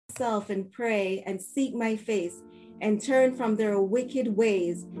myself and pray and seek my face and turn from their wicked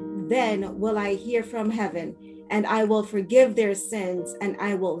ways, then will I hear from heaven and I will forgive their sins and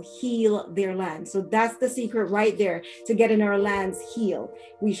I will heal their land. So that's the secret right there to getting our lands healed.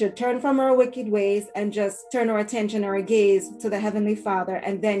 We should turn from our wicked ways and just turn our attention, our gaze to the Heavenly Father,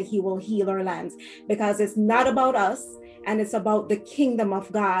 and then He will heal our lands, because it's not about us and it's about the kingdom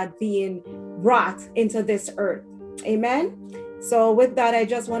of God being brought into this earth. Amen. So with that, I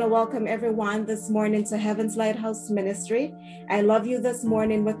just want to welcome everyone this morning to Heaven's Lighthouse Ministry. I love you this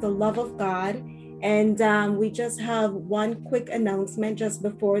morning with the love of God. And we just have one quick announcement just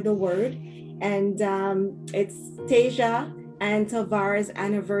before the word. And it's Tasia and Tavar's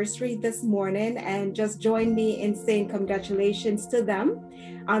anniversary this morning. And just join me in saying congratulations to them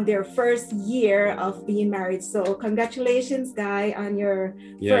on their first year of being married. So congratulations, Guy, on your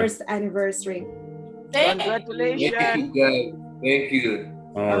first anniversary. Congratulations. Thank you, guys. Thank you.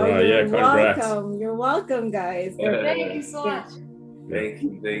 All right, You're congrats. welcome. You're welcome, guys. Thank you so much. Thank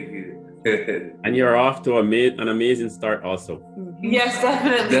you. And you're off to an amazing start also. Yes,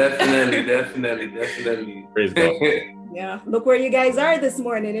 Definitely. Praise God. Yeah, look where you guys are this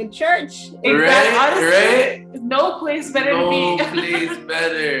morning in church. Exactly. Right? No place better to be. No place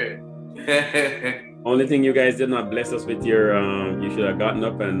better. Only thing you guys did not bless us with your, you should have gotten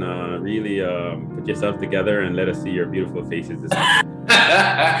up and really put yourself together and let us see your beautiful faces this morning.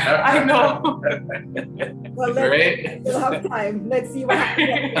 I know. Well, we'll have time. Let's see what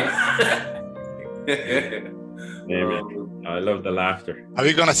happens. Amen. I love the laughter. Are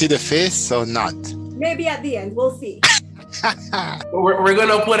we gonna see the face or not? Maybe at the end, we'll see. We're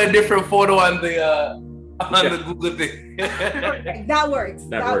gonna put a different photo on the Google thing. That works.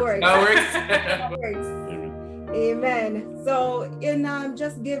 That works. That works. Amen. So in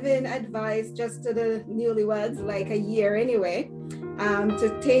just giving advice just to the newlyweds, like a year anyway, to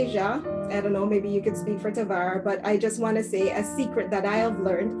Tasia, I don't know, maybe you could speak for Tavar, but I just want to say a secret that I have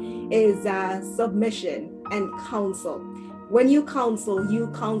learned is submission and counsel. When you counsel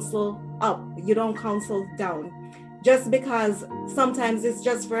up, you don't counsel down. Just because sometimes it's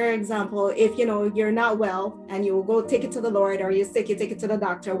just, for example, if you're not well and you go take it to the Lord, or you're sick, you take it to the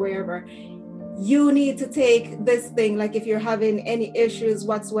doctor, wherever. You need to take this thing, like if you're having any issues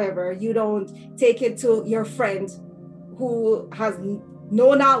whatsoever, you don't take it to your friend who has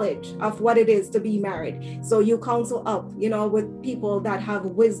no knowledge of what it is to be married. So you counsel up, with people that have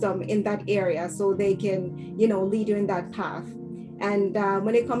wisdom in that area, so they can, lead you in that path. And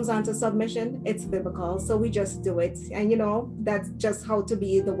when it comes on to submission, it's biblical. So we just do it. And, that's just how to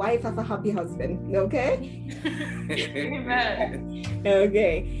be the wife of a happy husband. Okay? Amen.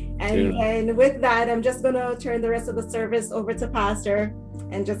 Okay. And with that, I'm just going to turn the rest of the service over to Pastor.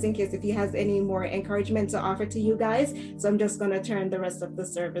 And just in case if he has any more encouragement to offer to you guys. So I'm just going to turn the rest of the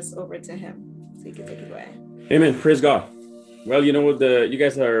service over to him. So you can take it away. Amen. Praise God. Well, you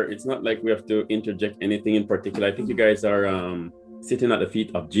guys are, it's not like we have to interject anything in particular. I think you guys are sitting at the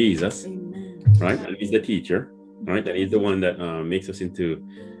feet of Jesus. Amen. Right? And He's the teacher, right? And He's the one that makes us into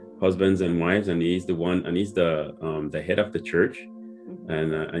husbands and wives, and He's the one, and He's the head of the church.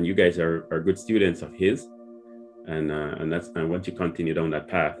 And you guys are good students of His. And once you continue down that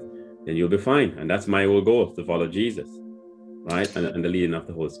path, then you'll be fine. And that's my whole goal, to follow Jesus, right? And the leading of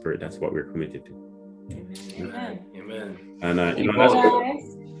the Holy Spirit. That's what we're committed to. Amen. And that's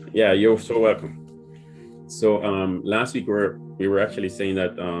yeah, you're so welcome. So last week we were actually saying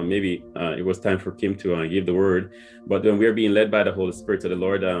that maybe it was time for Kim to give the word, but when we were being led by the Holy Spirit to the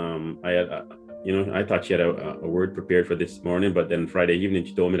Lord, I thought she had a word prepared for this morning, but then Friday evening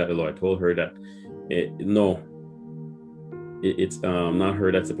she told me that the Lord told her that it's not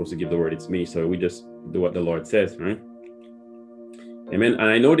her that's supposed to give the word, it's me. So we just do what the Lord says, right? Amen. And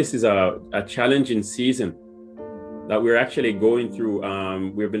I know this is a challenging season that we're actually going through.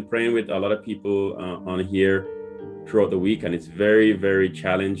 We've been praying with a lot of people on here throughout the week, and it's very, very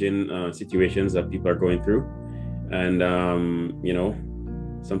challenging situations that people are going through. And,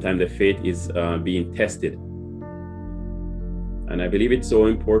 sometimes the faith is being tested. And I believe it's so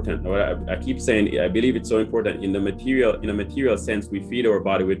important. I keep saying, I believe it's so important in a material sense. We feed our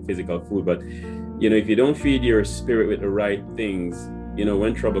body with physical food, but, if you don't feed your spirit with the right things,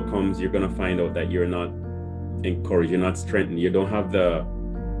 when trouble comes, you're going to find out that you're not encouraged, you're not strengthened, you don't have the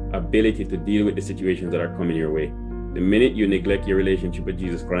ability to deal with the situations that are coming your way. The minute you neglect your relationship with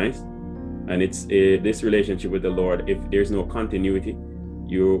Jesus Christ, and it's this relationship with the Lord, if there's no continuity,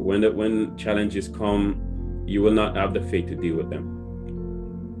 when challenges come, you will not have the faith to deal with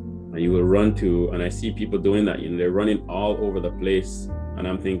them, and you will run to. And I see people doing that. They're running all over the place, and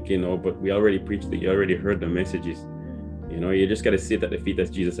I'm thinking, but we already preached it. You already heard the messages. You know, you just got to sit at the feet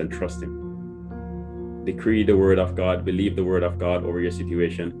of Jesus and trust him. Decree the word of God, believe the word of God over your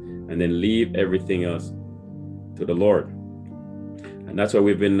situation, and then leave everything else to the Lord. And that's why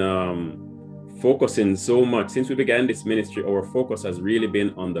we've been focusing so much. Since we began this ministry, our focus has really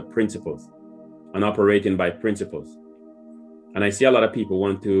been on the principles and operating by principles. And I see a lot of people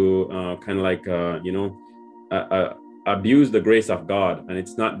want to kind of like, abuse the grace of God, and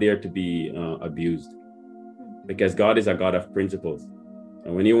it's not there to be abused, because God is a God of principles.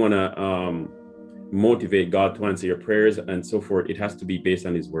 And when you want to motivate God to answer your prayers and so forth, it has to be based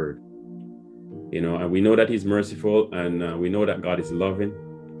on his word. You know, and we know that he's merciful, and we know that God is loving,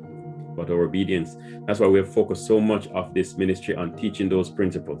 but our obedience. That's why we have focused so much of this ministry on teaching those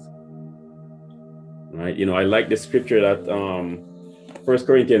principles. Right? You know, I like the scripture that 1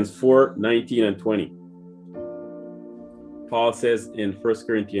 Corinthians 4, 19 and 20. Paul says in 1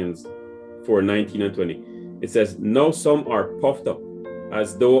 Corinthians 4, 19 and 20, it says, "Now some are puffed up,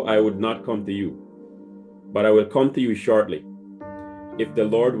 as though I would not come to you, but I will come to you shortly, if the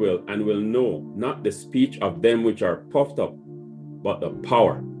Lord will, and will know not the speech of them which are puffed up, but the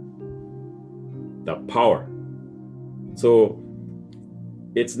power." The power. So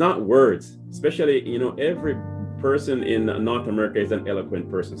it's not words, especially, you know, every person in North America is an eloquent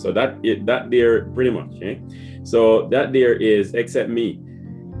person. So that there pretty much, eh? So that there is, except me,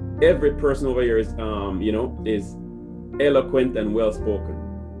 every person over here is, is eloquent and well-spoken.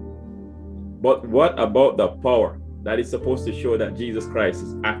 But what about the power that is supposed to show that Jesus Christ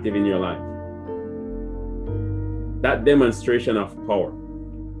is active in your life? That demonstration of power.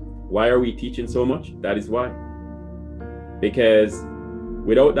 Why are we teaching so much? That is why. Because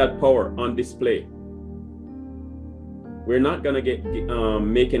without that power on display, we're not going to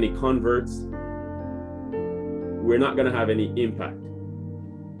make any converts. We're not going to have any impact.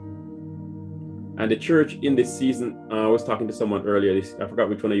 And the church in this season, I was talking to someone earlier, I forgot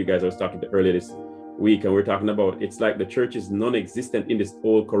which one of you guys I was talking to earlier this week, and we're talking about, it's like the church is non-existent in this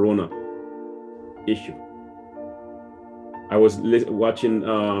whole corona issue. I was watching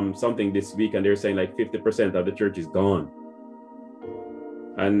something this week, and they're saying like 50% of the church is gone.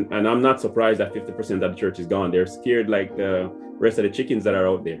 And I'm not surprised that 50% of the church is gone. They're scared like the rest of the chickens that are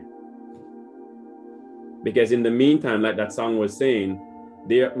out there. Because in the meantime, like that song was saying,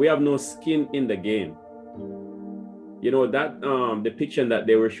 we have no skin in the game. You know, that depiction that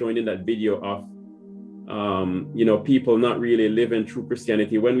they were showing in that video of, people not really living true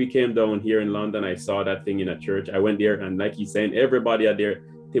Christianity. When we came down here in London, I saw that thing in a church. I went there, and like he's saying, everybody had their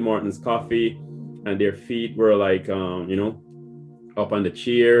Tim Hortons coffee, and their feet were like, up on the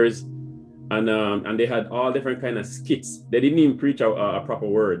chairs, and they had all different kind of skits. They didn't even preach a proper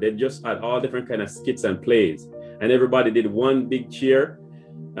word. They just had all different kind of skits and plays, and everybody did one big cheer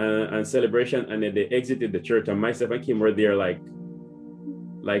and celebration, and then they exited the church. And myself and Kim were there like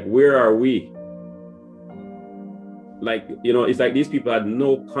where are we? Like, it's like these people had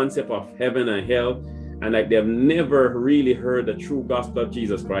no concept of heaven and hell, and like they've never really heard the true gospel of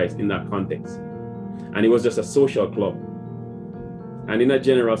Jesus Christ in that context. And it was just a social club. And in a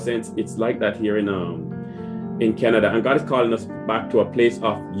general sense, it's like that here in Canada. And God is calling us back to a place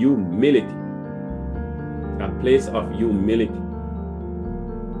of humility. A place of humility.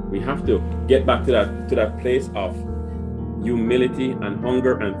 We have to get back to that place of humility and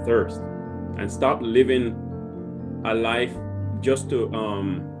hunger and thirst, and stop living a life just to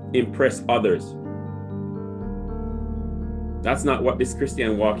impress others. That's not what this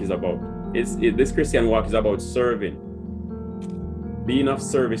Christian walk is about. This Christian walk is about serving, being of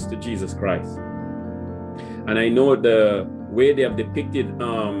service to Jesus Christ. And I know the way they have depicted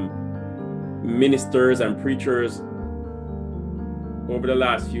ministers and preachers over the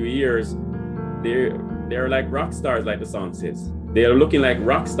last few years, they're like rock stars, like the song says. They're looking like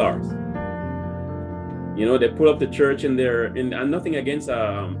rock stars. They pull up the church and and nothing against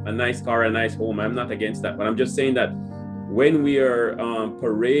a nice car, a nice home. I'm not against that, but I'm just saying that when we are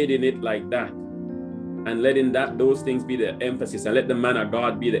parading it like that, and letting those things be the emphasis, and let the man of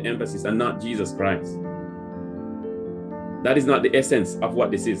God be the emphasis and not Jesus Christ. That is not the essence of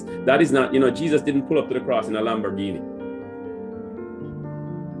what this is. That is not, Jesus didn't pull up to the cross in a Lamborghini.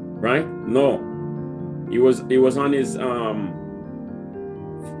 Right? No. He was on his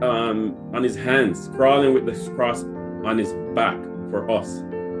hands, crawling with the cross on his back for us.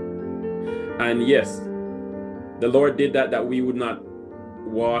 And yes, the Lord did that we would not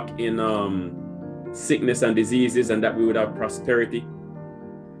walk in sickness and diseases, and that we would have prosperity,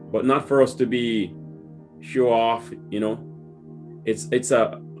 but not for us to be show off. It's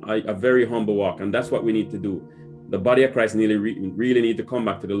a very humble walk, and that's what we need to do. The body of Christ really need to come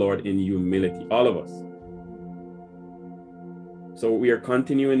back to the Lord in humility, all of us. So we are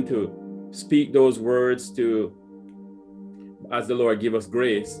continuing to speak those words to, as the Lord give us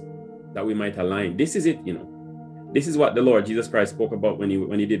grace, that we might align. This is it, you know. This is what the Lord Jesus Christ spoke about when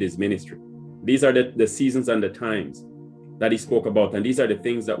he did his ministry. These are the seasons and the times that he spoke about, and these are the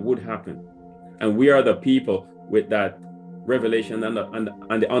things that would happen. And we are the people with that revelation and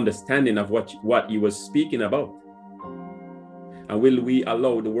the understanding of what he was speaking about. And will we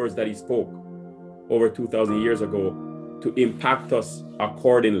allow the words that he spoke over 2,000 years ago to impact us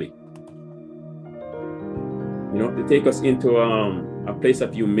accordingly? You know, to take us into a place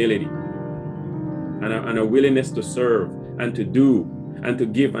of humility and a willingness to serve and to do and to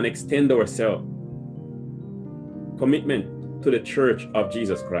give and extend ourselves. Commitment to the church of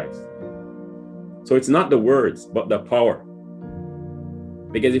Jesus Christ. So it's not the words, but the power.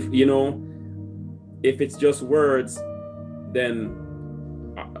 Because if it's just words, then,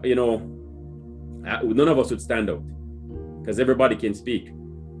 none of us would stand out, because everybody can speak.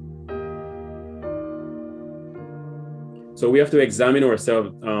 So we have to examine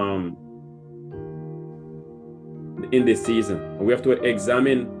ourselves in this season. We have to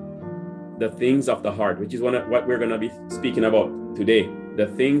examine the things of the heart, which is what we're going to be speaking about today. The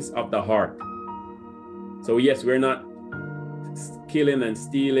things of the heart. So yes, we're not killing and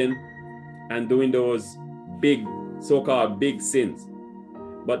stealing and doing those big, so-called big sins,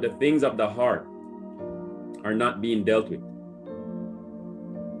 but the things of the heart are not being dealt with.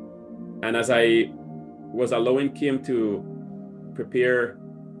 And as I was allowing Kim to prepare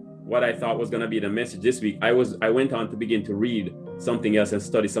what I thought was going to be the message this week, I went on to begin to read something else and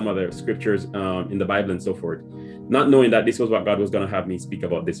study some other scriptures in the Bible and so forth, not knowing that this was what God was going to have me speak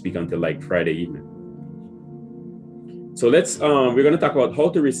about this week until like Friday evening. So we're going to talk about how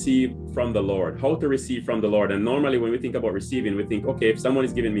to receive from the Lord, And normally when we think about receiving, we think, okay, if someone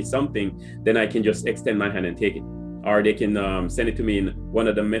is giving me something, then I can just extend my hand and take it. Or they can send it to me in one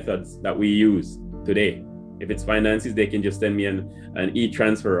of the methods that we use today. If it's finances, they can just send me an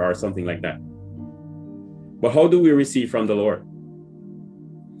e-transfer or something like that. But how do we receive from the Lord?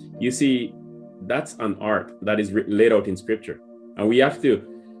 You see, that's an art that is laid out in scripture. And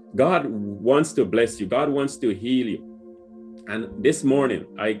God wants to bless you. God wants to heal you. And this morning,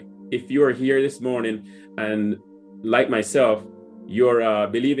 if you are here this morning and like myself, you're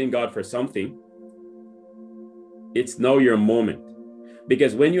believing God for something, it's now your moment.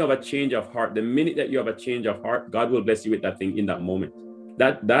 Because when you have a change of heart, the minute that you have a change of heart, God will bless you with that thing in that moment.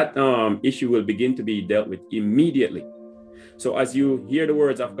 That issue will begin to be dealt with immediately. So as you hear the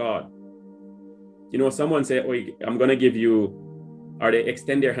words of God, someone say, oh, I'm going to give you, or they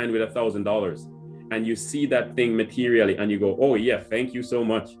extend their hand with $1,000, and you see that thing materially and you go, oh yeah, thank you so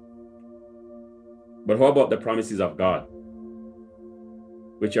much. But how about the promises of God,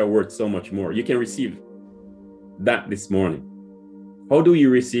 which are worth so much more? You can receive that this morning. How do you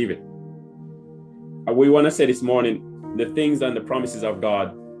receive it? We want to say this morning, the things and the promises of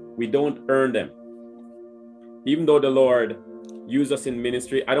God, we don't earn them. Even though the Lord used us in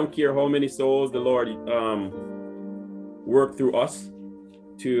ministry, I don't care how many souls the Lord worked through us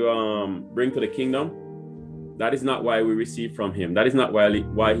to bring to the kingdom. That is not why we receive from him. That is not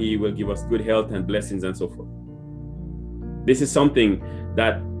why he will give us good health and blessings and so forth. This is something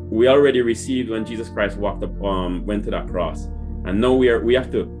that we already received when Jesus Christ went to that cross. And now we have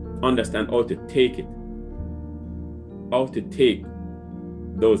to understand how to take it, how to take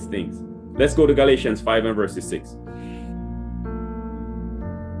those things. Let's go to Galatians 5 and verses 6.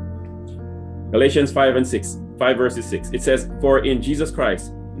 Galatians 5 verses 6. It says, for in Jesus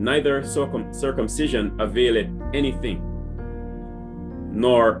Christ, neither circumcision availeth anything,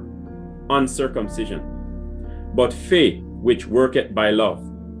 nor uncircumcision, but faith which worketh by love.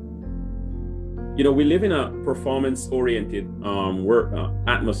 We live in a performance-oriented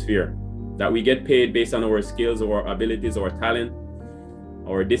atmosphere, that we get paid based on our skills or abilities or talent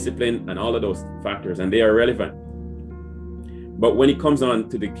or discipline and all of those factors, and they are relevant. But when it comes on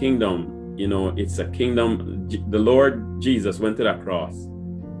to the kingdom, it's a kingdom. The Lord Jesus went to that cross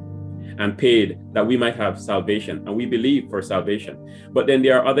and paid that we might have salvation, and we believe for salvation. But then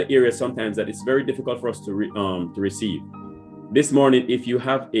there are other areas sometimes that it's very difficult for us to receive. This morning, if you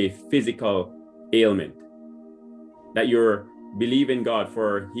have a physical ailment that you're believing God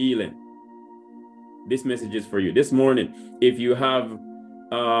for healing, this message is for you. This morning, if you have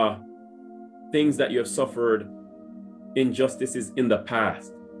things that you have suffered, injustices in the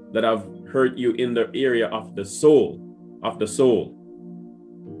past that have hurt you in the area of the soul, because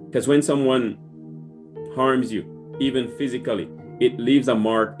when someone harms you, even physically, it leaves a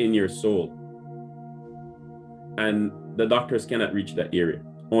mark in your soul, and the doctors cannot reach that area.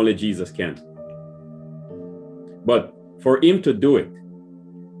 Only Jesus can. But For him to do it,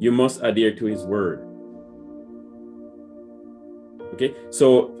 you must adhere to his word. Okay,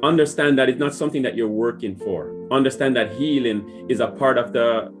 so understand that it's not something that you're working for. Understand that healing is a part of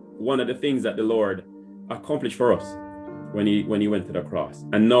one of the things that the Lord accomplished for us when he went to the cross.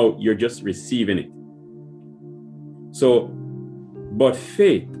 And now you're just receiving it. So, but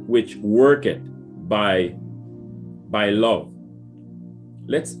faith which worketh by love.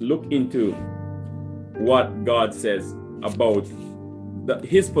 Let's look into what God says about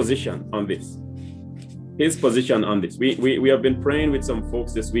his position on this. His position on this. We have been praying with some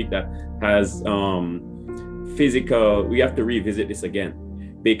folks this week that has physical. We have to revisit this again,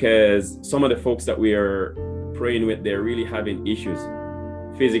 because some of the folks that we are praying with, they're really having issues,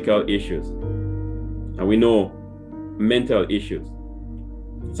 physical issues, and we know mental issues.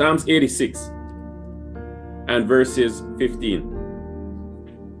 Psalms 86 and verses 15.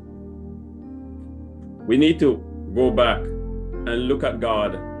 We need to go back and look at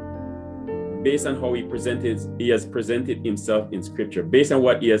God based on how he has presented himself in scripture, based on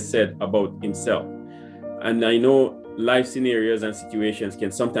what he has said about himself. And I know life scenarios and situations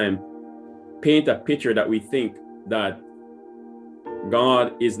can sometimes paint a picture that we think that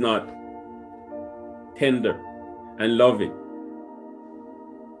God is not tender and loving.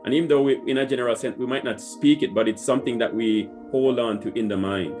 And even though in a general sense, we might not speak it, but it's something that we hold on to in the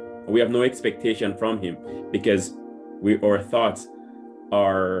mind. We have no expectation from him because our thoughts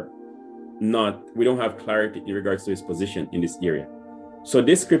are not, we don't have clarity in regards to his position in this area. So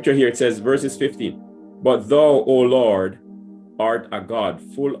this scripture here, it says, verses 15, but thou, O Lord, art a God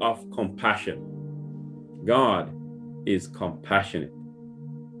full of compassion. God is compassionate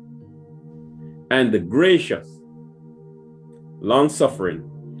and gracious, long-suffering,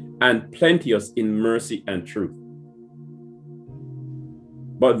 and plenteous in mercy and truth.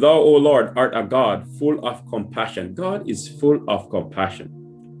 But thou, O Lord, art a God full of compassion. God is full of compassion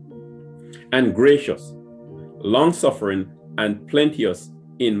and gracious, long-suffering, and plenteous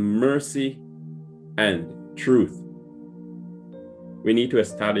in mercy and truth. We need to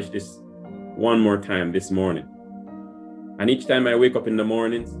establish this one more time this morning. And each time I wake up in the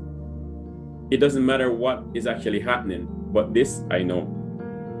mornings, it doesn't matter what is actually happening, but this I know,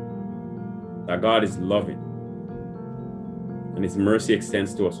 that God is loving and his mercy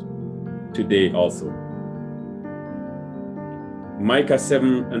extends to us today also. Micah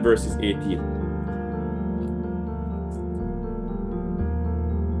 7 and verses 18.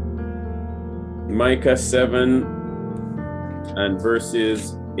 Micah 7 and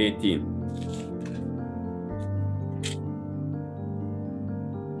verses 18.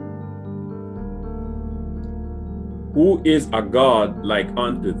 Who is a God like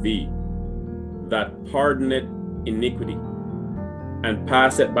unto thee, that pardoneth iniquity, and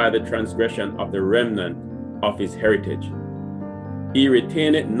passeth by the transgression of the remnant of his heritage? He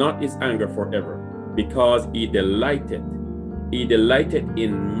retaineth not his anger forever, because he delighteth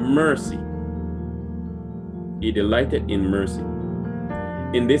in mercy. He delighted in mercy.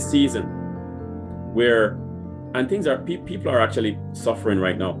 In this season where, and things are, people are actually suffering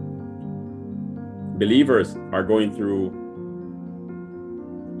right now. Believers are going through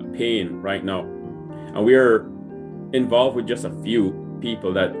pain right now. And we are involved with just a few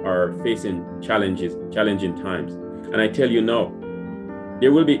people that are facing challenging times. And I tell you now,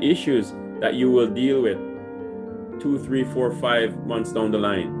 there will be issues that you will deal with 2, 3, 4, 5 months down the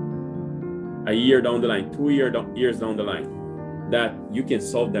line, a year down the line, 2 years down the line, that you can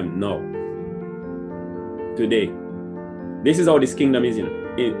solve them now, today. This is how this kingdom is.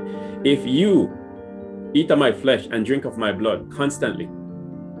 If you eat of my flesh and drink of my blood constantly,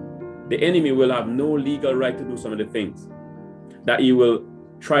 the enemy will have no legal right to do some of the things that he will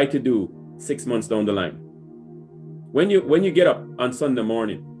try to do 6 months down the line. When you get up on Sunday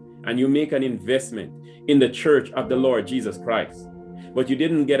morning and you make an investment in the church of the Lord Jesus Christ, but you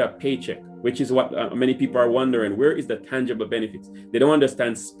didn't get a paycheck, which is what many people are wondering, where is the tangible benefits? They don't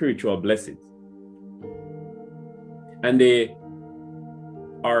understand spiritual blessings. And they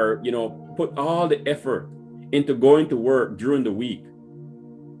are, put all the effort into going to work during the week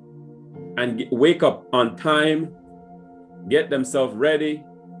and wake up on time, get themselves ready,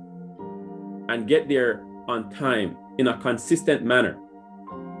 and get there on time in a consistent manner.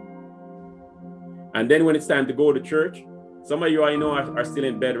 And then when it's time to go to church, some of you I know are still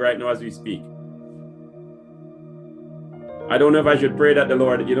in bed right now as we speak. I don't know if I should pray that the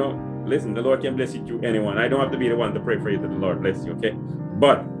Lord, listen, the Lord can bless you through anyone. I don't have to be the one to pray for you that the Lord bless you, okay?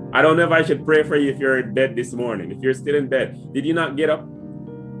 But I don't know if I should pray for you if you're in bed this morning. If you're still in bed, did you not get up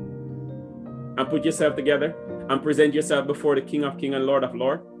and put yourself together and present yourself before the King of Kings and Lord of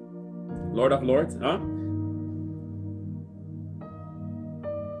Lords? Lord of Lords, huh?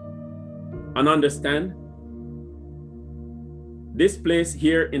 and understand, this place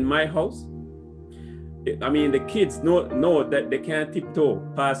here in my house, I mean, the kids know that they can't tiptoe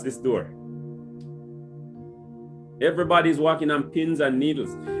past this door. Everybody's walking on pins and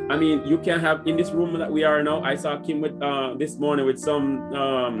needles. I mean, you can have in this room that we are now. I saw Kim with this morning with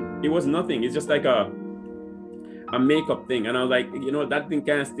some. It was nothing. It's just like a makeup thing, and I was like, you know, that thing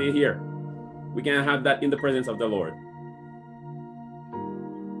can't stay here. We can't have that in the presence of the Lord.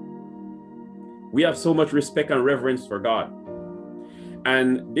 We have so much respect and reverence for God,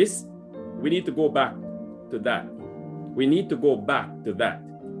 and this we need to go back to that. We need to go back to that.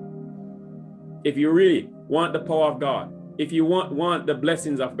 If you really want the power of God, if you want the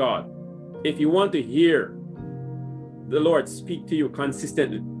blessings of God, if you want to hear the Lord speak to you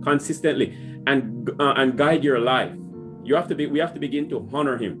consistently and guide your life, we have to begin to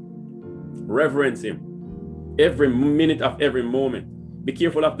honor him, reverence him every minute of every moment. Be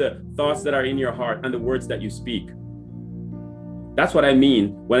careful of the thoughts that are in your heart and the words that you speak. That's what I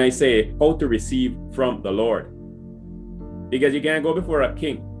mean when I say how to receive from the Lord. Because you can't go before a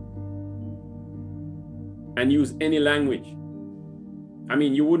king and use any language. I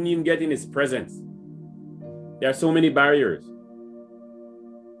mean, you wouldn't even get in his presence. There are so many barriers.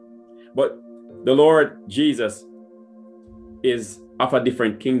 But the Lord Jesus is of a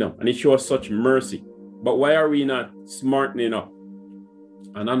different kingdom, and he shows such mercy. But why are we not smartening up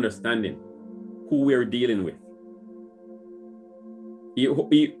and understanding who we're dealing with?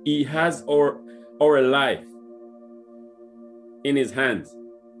 He has our life in his hands.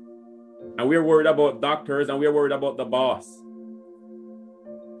 And we're worried about doctors, and we're worried about the boss.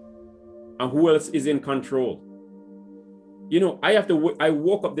 And who else is in control? You know, I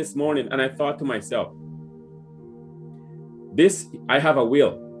woke up this morning and I thought to myself, I have a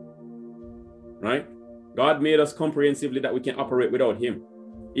will, right? God made us comprehensively that we can operate without him,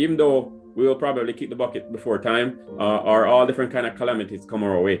 even though we will probably kick the bucket before time, or all different kind of calamities come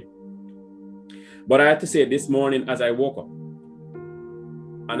our way. But I had to say this morning as I woke up,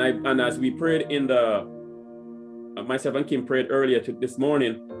 and as we prayed myself and Kim prayed earlier this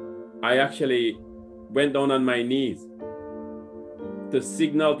morning, I actually went down on my knees to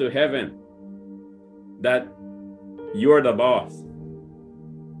signal to heaven that you're the boss,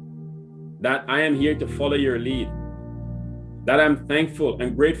 that I am here to follow your lead, that I'm thankful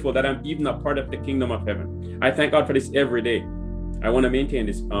and grateful that I'm even a part of the kingdom of heaven. I thank God for this every day. I want to maintain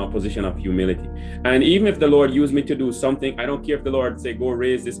this position of humility. And even if the Lord used me to do something, I don't care if the Lord say, go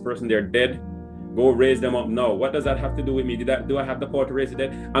raise this person, they're dead, go raise them up. No, what does that have to do with me? Do I have the power to raise the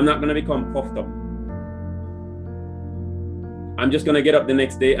dead? I'm not going to become puffed up. I'm just going to get up the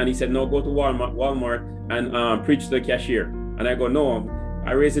next day. And he said, no, go to Walmart and preach to the cashier. And I go, no,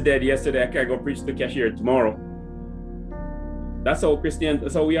 I raised the dead yesterday. I can't go preach to the cashier tomorrow. That's how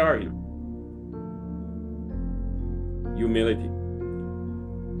that's how we are, you know. Humility.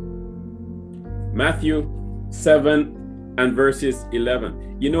 Matthew 7 and verses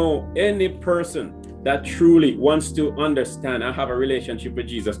 11. You know, any person that truly wants to understand and have a relationship with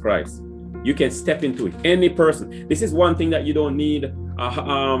Jesus Christ, you can step into it. Any person. This is one thing that you don't need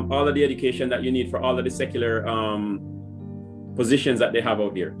all of the education that you need for all of the secular positions that they have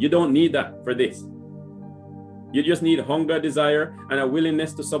out there. You don't need that for this. You just need hunger, desire, and a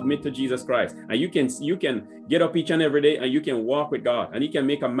willingness to submit to Jesus Christ. And you can get up each and every day and you can walk with God. And he can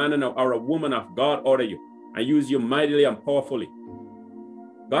make a man or a woman of God out of you and use you mightily and powerfully.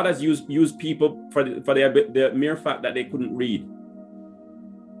 God has used people for the mere fact that they couldn't read.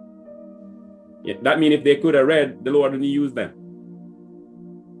 Yeah, that means if they could have read, the Lord wouldn't use them.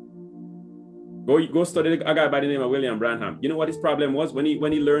 Go study a guy by the name of William Branham. You know what his problem was? When he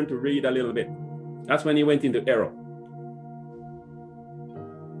learned to read a little bit. That's when he went into error.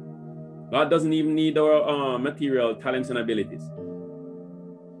 God doesn't even need our material talents and abilities.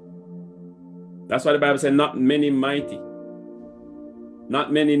 That's why the Bible said, not many mighty,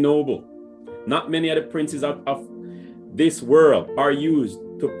 not many noble, not many of the princes of this world are used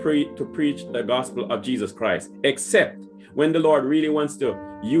to preach the gospel of Jesus Christ, except when the Lord really wants to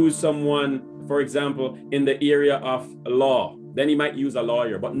use someone, for example, in the area of law. Then he might use a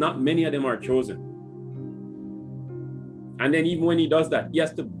lawyer, but not many of them are chosen. And then even when he does that, he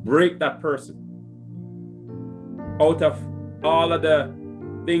has to break that person out of all of the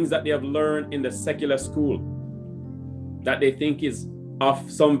things that they have learned in the secular school that they think is of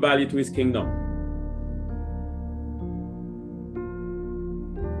some value to his kingdom.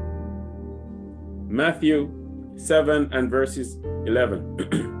 Matthew 7 and verses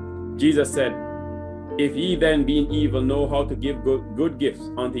 11. Jesus said, if ye then being evil know how to give good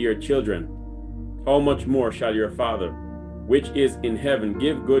gifts unto your children, how much more shall your Father which is in heaven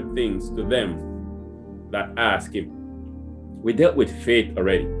give good things to them that ask him. We dealt with faith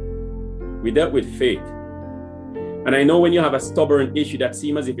already. We dealt with faith. And I know when you have a stubborn issue that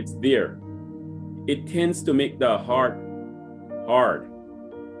seems as if it's there, it tends to make the heart hard.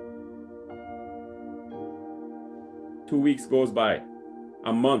 2 weeks goes by,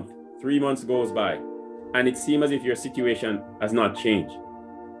 a month, 3 months goes by, and it seems as if your situation has not changed.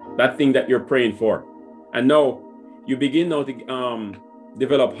 That thing that you're praying for. And now you begin now to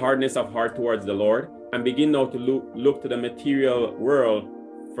develop hardness of heart towards the Lord and begin now to look to the material world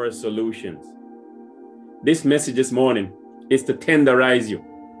for solutions. This message this morning is to tenderize you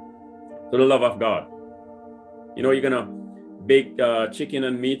to the love of God. You know, you're going to bake chicken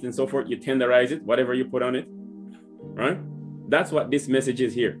and meat and so forth. You tenderize it, whatever you put on it, right? That's what this message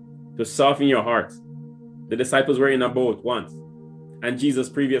is here, to soften your hearts. The disciples were in a boat once, and Jesus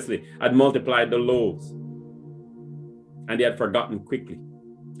previously had multiplied the loaves, and they had forgotten quickly.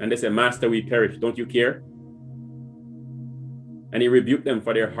 And they said, Master, we perish. Don't you care? And he rebuked them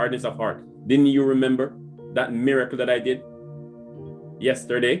for their hardness of heart. Didn't you remember that miracle that I did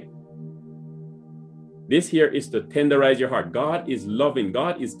yesterday? This here is to tenderize your heart. God is loving.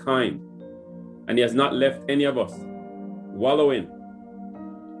 God is kind. And he has not left any of us wallowing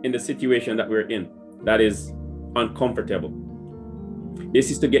in the situation that we're in that is uncomfortable.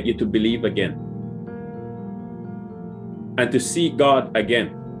 This is to get you to believe again and to see God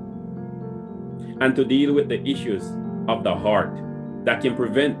again and to deal with the issues of the heart that can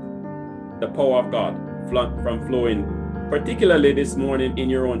prevent the power of God from flowing, particularly this morning in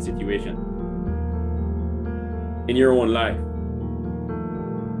your own situation, in your own life,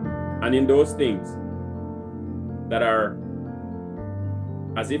 and in those things that are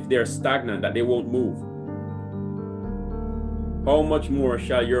as if they're stagnant, that they won't move. How much more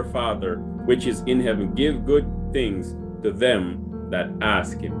shall your Father, which is in heaven, give good things to them that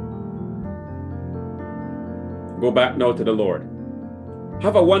ask him? Go back now to the Lord.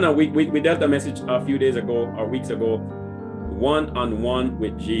 Have a one-on-one. We dealt a message a few days ago or weeks ago, one-on-one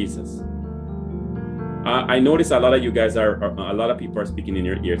with Jesus. I notice a lot of you guys a lot of people are speaking in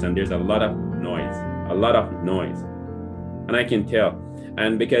your ears, and there's a lot of noise, and I can tell.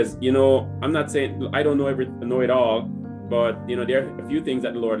 And because, you know, I'm not saying I don't know it all, but you know, there are a few things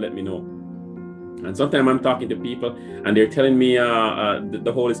that the Lord let me know. And sometimes I'm talking to people and they're telling me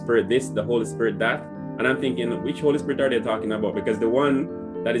the Holy Spirit this, the Holy Spirit that, and I'm thinking, which Holy Spirit are they talking about? Because the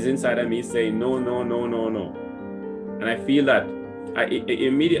one that is inside of me is saying no, no, no, no, no. And I feel that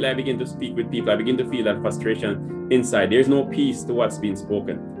immediately I begin to speak with people. I begin to feel that frustration inside. There's no peace to what's being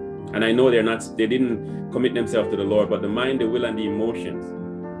spoken. And I know they didn't commit themselves to the Lord, but the mind, the will, and the emotions.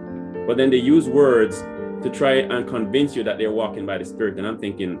 But then they use words to try and convince you that they're walking by the Spirit. And I'm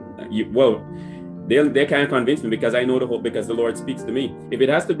thinking, they can't convince me, because I know the hope, because the Lord speaks to me. If it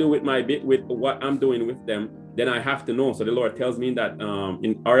has to do with with what I'm doing with them, then I have to know. So the Lord tells me that,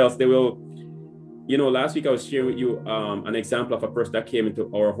 or else they will. You know, last week I was sharing with you an example of a person that came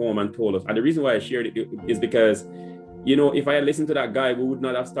into our home and told us. And the reason why I shared it is because, you know, if I had listened to that guy, we would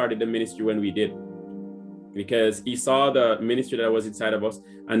not have started the ministry when we did. Because he saw the ministry that was inside of us.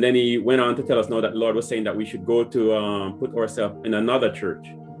 And then he went on to tell us now that the Lord was saying that we should go to put ourselves in another church.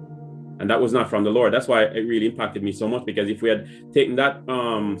 And that was not from the Lord. That's why it really impacted me so much, because if we had taken that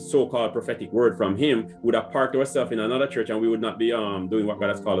so-called prophetic word from him, we would have parked ourselves in another church and we would not be doing what God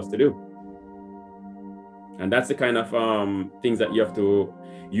has called us to do. And that's the kind of things that you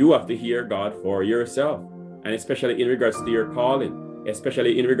have to hear God for yourself. And especially in regards to your calling,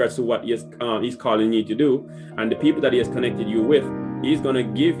 especially in regards to what he's calling you to do, and the people that he has connected you with, he's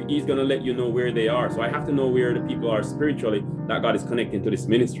gonna let you know where they are. So I have to know where the people are spiritually that God is connecting to this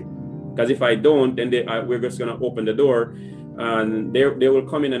ministry. Because if I don't, then we're just gonna open the door, and they will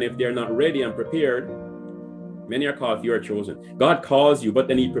come in, and if they're not ready and prepared, many are called, few are chosen. God calls you, but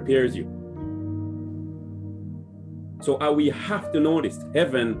then he prepares you. So we have to know this.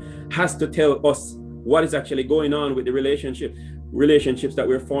 Heaven has to tell us what is actually going on with the relationships that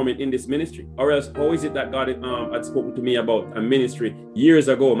we're forming in this ministry. Or else, how is it that God had spoken to me about a ministry years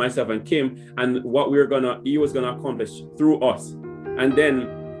ago, myself and Kim, and what he was gonna accomplish through us, and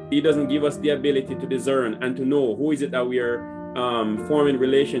then he doesn't give us the ability to discern and to know who is it that we are forming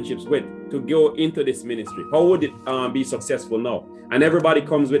relationships with to go into this ministry. How would it be successful now? And everybody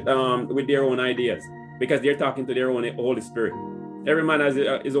comes with their own ideas, because they're talking to their own Holy Spirit. Every man has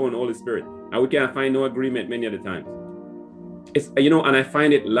his own Holy Spirit, and we can't find no agreement many of the times. It's, you know, and I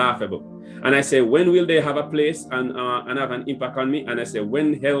find it laughable. And I say, when will they have a place and have an impact on me? And I say,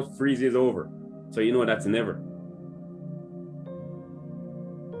 when hell freezes over. So you know that's never.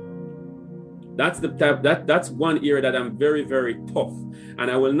 That's the type that's one area that I'm very, very tough.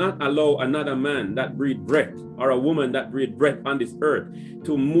 And I will not allow another man that breathed breath or a woman that breathed breath on this earth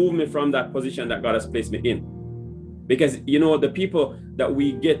to move me from that position that God has placed me in. Because you know, the people that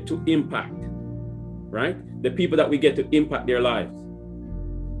we get to impact, right? The people that we get to impact their lives,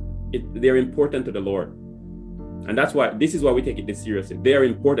 they're important to the Lord. And that's why, this is why we take it this seriously. They're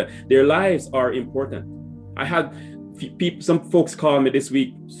important. Their lives are important. I had some folks call me this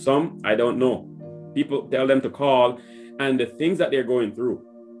week, some I don't know. People tell them to call, and the things that they're going through.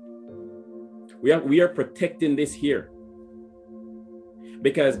 We are protecting this here.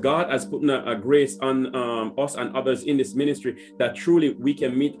 Because God has put a grace on us and others in this ministry that truly we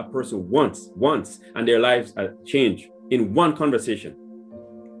can meet a person once, and their lives change in one conversation.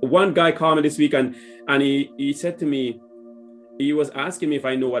 One guy called me this week and he said to me, he was asking me if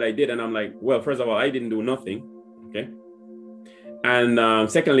I know what I did. And I'm like, well, first of all, I didn't do nothing. Okay. And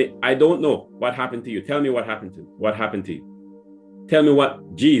secondly, I don't know what happened to you. Tell me what happened to you. Tell me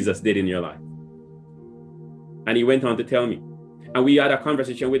what Jesus did in your life. And he went on to tell me. And we had a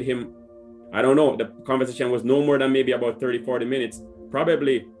conversation with him. I don't know. The conversation was no more than maybe about 30, 40 minutes,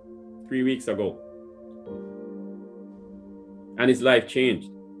 probably 3 weeks ago. And his life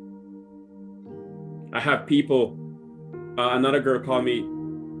changed. I have people, another girl called me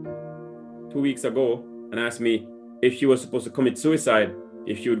 2 weeks ago and asked me if she was supposed to commit suicide,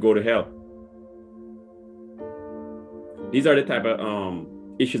 if she would go to hell. These are the type of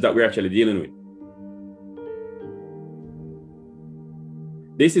issues that we're actually dealing with.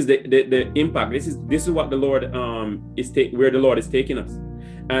 This is the impact. This is what the Lord where the Lord is taking us.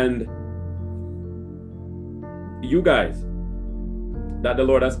 And you guys that the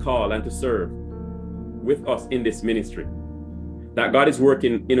Lord has called and to serve with us in this ministry, that God is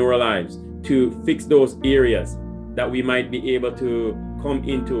working in our lives to fix those areas that we might be able to come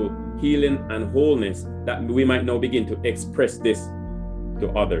into healing and wholeness, that we might now begin to express this to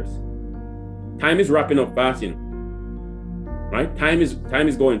others. Time is wrapping up fast, you know. Right? Time is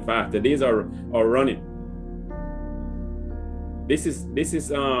going fast. The days are running. This is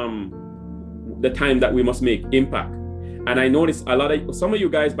the time that we must make impact. And I notice some of you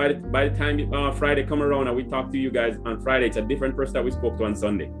guys by the time Friday come around and we talk to you guys on Friday, it's a different person that we spoke to on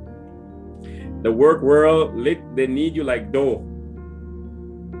Sunday. The work world, they need you like dough.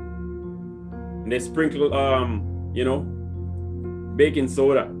 And they sprinkle baking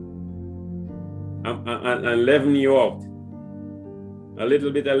soda and leaven you out. A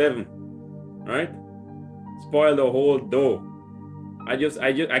little bit of leaven, right? Spoil the whole dough. I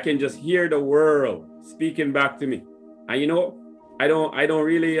can just hear the world speaking back to me. And you know, I don't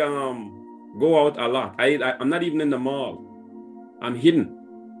really go out a lot. I'm not even in the mall. I'm hidden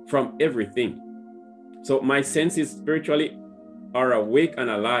from everything. So my senses spiritually are awake and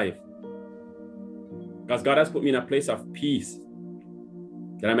alive. Because God has put me in a place of peace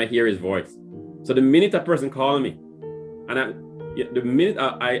that I might hear his voice. So the minute a person calls me, and the minute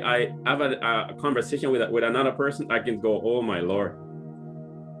I have a conversation with another person, I can go, oh my Lord.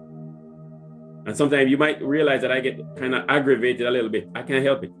 And sometimes you might realize that I get kind of aggravated a little bit. I can't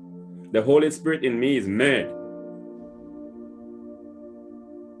help it. The Holy Spirit in me is mad.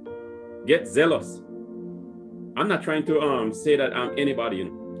 Get zealous. I'm not trying to say that I'm anybody, you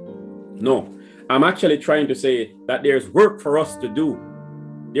know. No, I'm actually trying to say that there's work for us to do.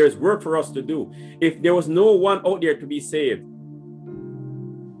 There's work for us to do. If there was no one out there to be saved,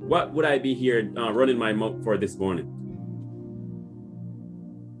 what would I be here running my mouth for this morning?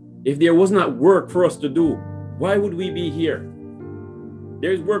 If there was not work for us to do, why would we be here?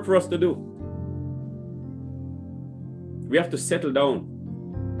 There's work for us to do. We have to settle down.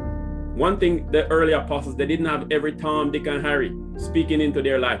 One thing, the early apostles, they didn't have every Tom, Dick, and Harry speaking into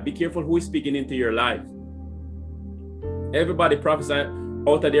their life. Be careful who is speaking into your life. Everybody prophesy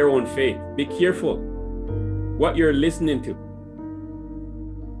out of their own faith. Be careful what you're listening to.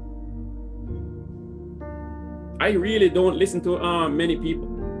 I really don't listen to many people.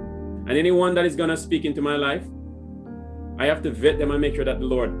 And anyone that is going to speak into my life, I have to vet them and make sure that the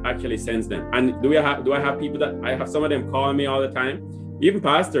Lord actually sends them. And do I have people that I have some of them call me all the time, even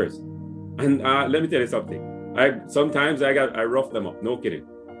pastors. And let me tell you something. Sometimes I rough them up. No kidding.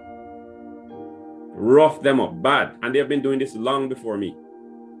 Rough them up bad. And they have been doing this long before me.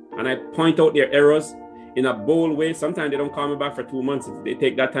 And I point out their errors in a bold way. Sometimes they don't call me back for 2 months. They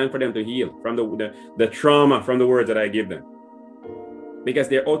take that time for them to heal from the trauma from the words that I give them. Because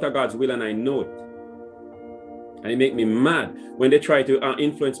they're out of God's will and I know it. And it makes me mad when they try to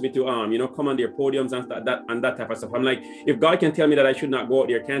influence me to come on their podiums and that type of stuff. I'm like, if God can tell me that I should not go out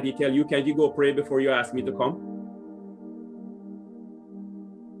there, can't he tell you, can't you go pray before you ask me to come?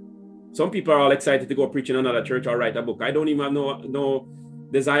 Some people are all excited to go preach in another church or write a book. I don't even have no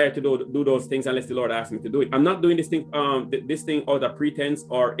desire to do those things unless the Lord asks me to do it. I'm not doing this thing out of pretense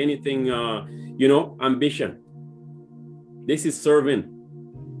or anything, ambition. This is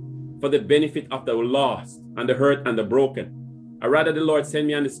serving for the benefit of the lost and the hurt and the broken. I'd rather the Lord send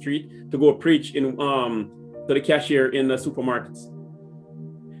me on the street to go preach to the cashier in the supermarkets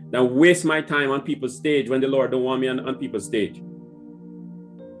than waste my time on people's stage when the Lord don't want me on people's stage.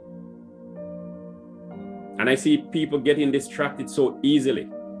 And I see people getting distracted so easily.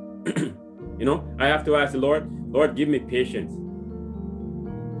 I have to ask the Lord, give me patience.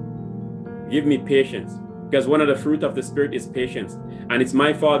 Give me patience. Because one of the fruit of the Spirit is patience. And it's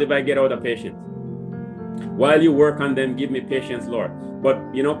my fault if I get out of patience. While you work on them, give me patience, Lord. But,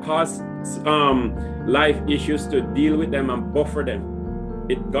 cause life issues to deal with them and buffer them.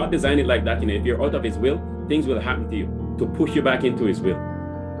 God designed it like that. If you're out of His will, things will happen to you to push you back into His will.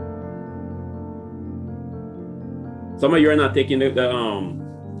 Some of you are not taking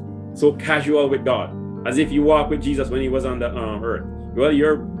so casual with God, as if you walk with Jesus when He was on the earth. Well,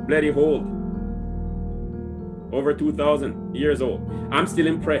 you're bloody old, over 2,000 years old. I'm still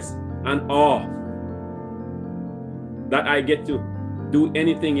impressed and awe that I get to do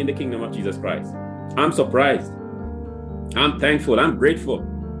anything in the kingdom of Jesus Christ. I'm surprised. I'm thankful. I'm grateful.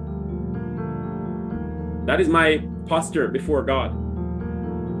 That is my posture before God.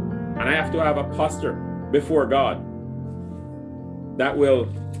 And I have to have a posture before God that will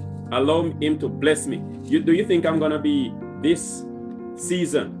allow Him to bless me. Do you think I'm going to be this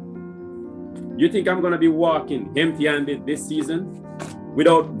season? You think I'm going to be walking empty-handed this season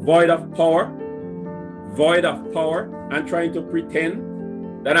without void of power and trying to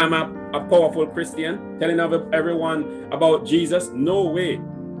pretend that I'm a powerful Christian, telling everyone about Jesus? No way.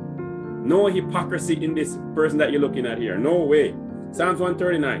 No hypocrisy in this person that you're looking at here. No way. Psalms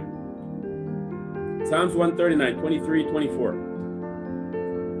 139. Psalms 139, 23, 24.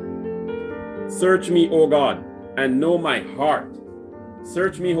 Search me, O God, and know my heart.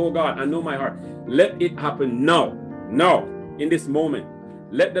 Search me, O God, and know my heart. Let it happen now, in this moment.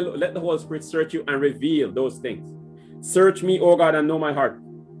 Let the Holy Spirit search you and reveal those things. Search me, O God, and know my heart.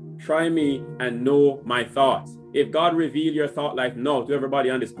 Try me and know my thoughts. If God revealed your thought life now to everybody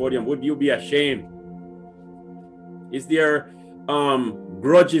on this podium, would you be ashamed? Is there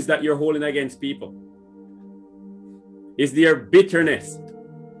grudges that you're holding against people? Is there bitterness?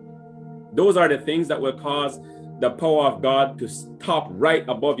 Those are the things that will cause the power of God to stop right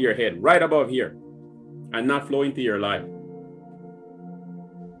above your head, right above here, and not flow into your life.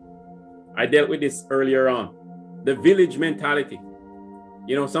 I dealt with this earlier on. The village mentality.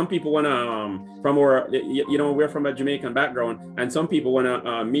 Some people want to, we're from a Jamaican background, and some people want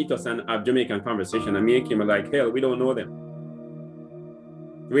to meet us and have Jamaican conversation. And me and Kim are like, hell, we don't know them.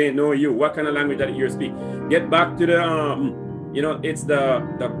 We ain't know you. What kind of language that you speak? Get back to the, it's the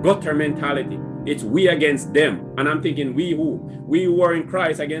gutter mentality. It's we against them. And I'm thinking, we who? We who are in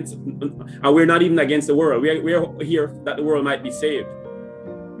Christ against, and we're not even against the world. We're here that the world might be saved.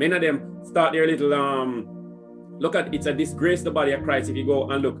 Many of them start their little, look at, it's a disgrace to the body of Christ if you go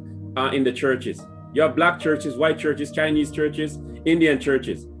and look in the churches. You have black churches, white churches, Chinese churches, Indian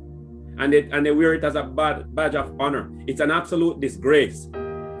churches. And they wear it as a badge of honor. It's an absolute disgrace.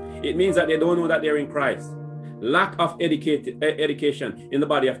 It means that they don't know that they're in Christ. Lack of education in the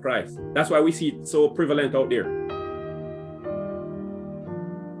body of Christ. That's why we see it so prevalent out there.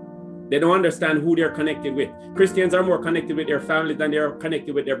 They don't understand who they're connected with. Christians are more connected with their family than they are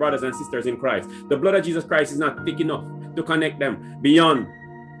connected with their brothers and sisters in Christ. The blood of Jesus Christ is not thick enough to connect them beyond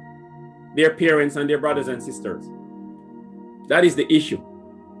their parents and their brothers and sisters. That is the issue.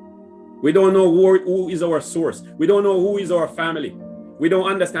 We don't know who is our source. We don't know who is our family. We don't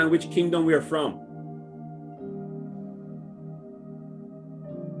understand which kingdom we're from.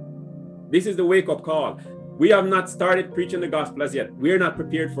 This is the wake-up call. We have not started preaching the gospel as yet. We are not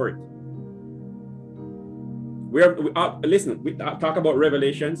prepared for it. Listen, we talk about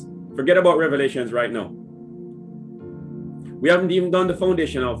Revelations. Forget about Revelations right now. We haven't even done the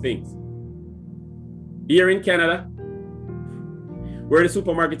foundational things. Here in Canada, where the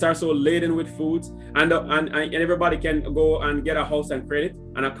supermarkets are so laden with foods, and everybody can go and get a house and credit,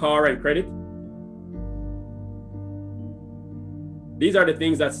 and a car and credit. These are the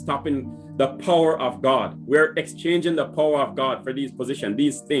things that's stopping the power of God. We're exchanging the power of God for these positions,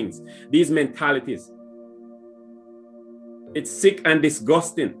 these things, these mentalities. It's sick and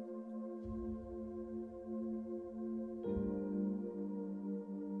disgusting.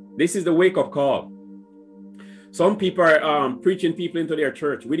 This is the wake-up call. Some people are preaching people into their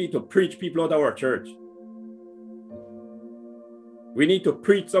church. We need to preach people out of our church. We need to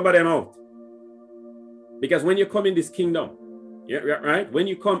preach some of them out. Because when you come in this kingdom, right? When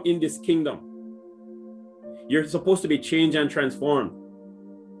you come in this kingdom, you're supposed to be changed and transformed.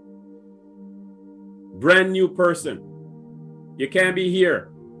 Brand new person. You can't be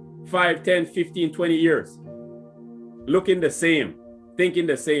here 5, 10, 15, 20 years. Looking the same, thinking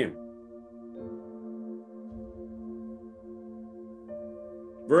the same.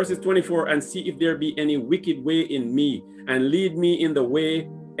 Verses 24, and see if there be any wicked way in me, and lead me in the way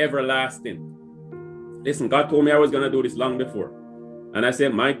everlasting. Listen, God told me I was going to do this long before. And I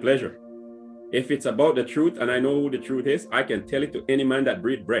said, my pleasure. If it's about the truth, and I know who the truth is, I can tell it to any man that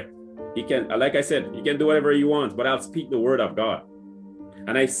breathes breath. He can, like I said, he can do whatever he wants, but I'll speak the word of God.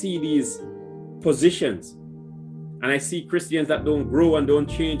 And I see these positions, and I see Christians that don't grow and don't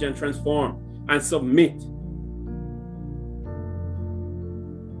change and transform and submit.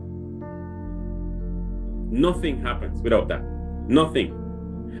 Nothing happens without that. Nothing.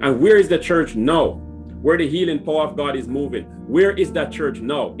 And where is the church now? Where the healing power of God is moving. Where is that church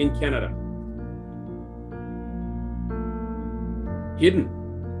now? In Canada. Hidden.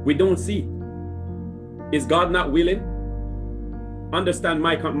 We don't see it. Is God not willing? Understand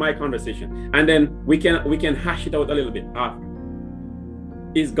my conversation, and then we can hash it out a little bit after.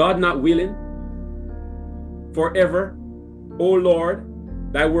 Is God not willing? Forever, O Lord,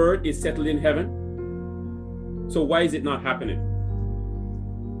 thy word is settled in heaven. So why is it not happening?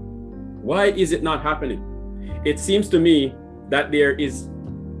 Why is it not happening? It seems to me that there is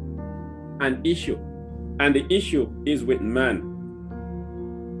an issue, and the issue is with man.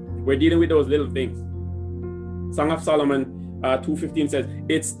 We're dealing with those little things. Song of Solomon 2:15 says,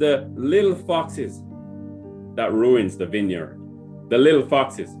 it's the little foxes that ruins the vineyard. The little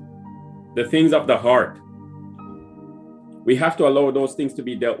foxes, the things of the heart. We have to allow those things to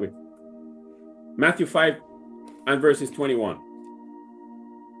be dealt with. Matthew 5 and verses 21.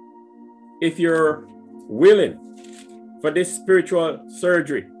 If you're willing for this spiritual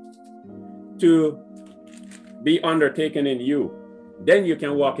surgery to be undertaken in you, then you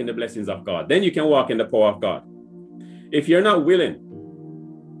can walk in the blessings of God. Then you can walk in the power of God. If you're not willing,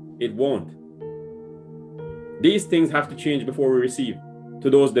 it won't. These things have to change before we receive to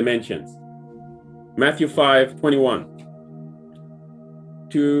those dimensions. Matthew 5:21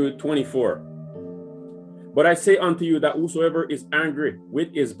 to 24. But I say unto you that whosoever is angry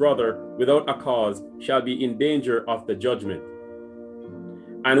with his brother without a cause shall be in danger of the judgment.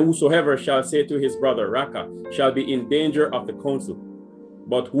 And whosoever shall say to his brother, Raka, shall be in danger of the council.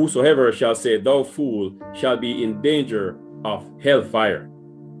 But whosoever shall say, thou fool, shall be in danger of hellfire.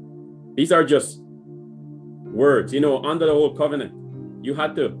 These are just words. Under the old covenant, you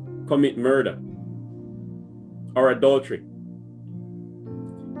had to commit murder or adultery.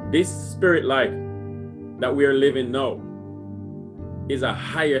 This spirit life that we are living now is a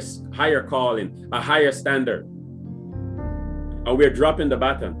higher calling, a higher standard. And we're dropping the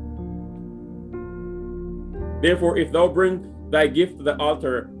baton. Therefore, if thou bring thy gift to the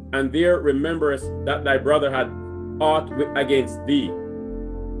altar, and there rememberest that thy brother had aught against thee,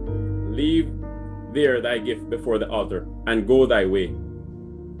 leave there thy gift before the altar, and go thy way.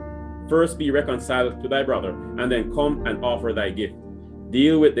 First be reconciled to thy brother, and then come and offer thy gift.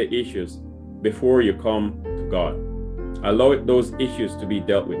 Deal with the issues before you come to God. Allow those issues to be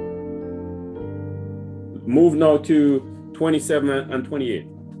dealt with. Move now to 27 and 28.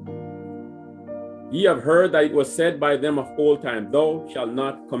 Ye have heard that it was said by them of old time, thou shalt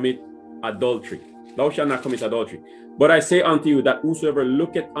not commit adultery. Thou shalt not commit adultery. But I say unto you that whosoever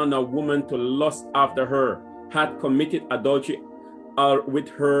looketh on a woman to lust after her hath committed adultery with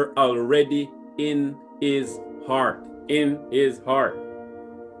her already in his heart. In his heart.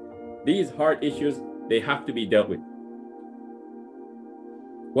 These heart issues, they have to be dealt with.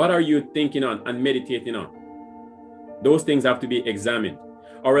 What are you thinking on and meditating on? Those things have to be examined,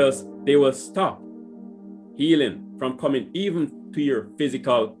 or else they will stop healing from coming even to your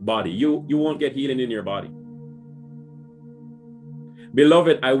physical body. You won't get healing in your body.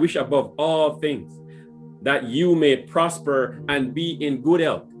 Beloved, I wish above all things that you may prosper and be in good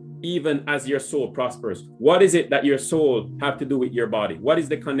health, even as your soul prospers. What is it that your soul have to do with your body? What is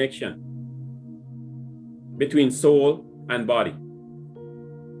the connection between soul and body?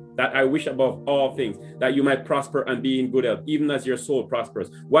 That I wish above all things that you might prosper and be in good health, even as your soul prospers.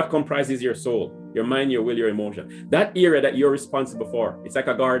 What comprises your soul? Your mind, your will, your emotion. That area that you're responsible for, it's like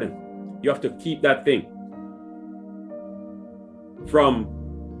a garden. You have to keep that thing from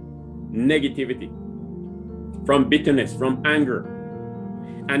negativity, from bitterness, from anger.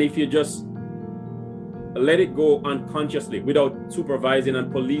 And if you just let it go unconsciously without supervising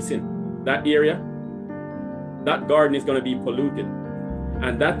and policing that area, that garden is going to be polluted.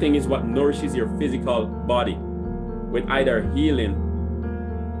 And that thing is what nourishes your physical body with either healing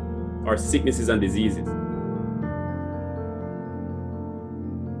or sicknesses and diseases.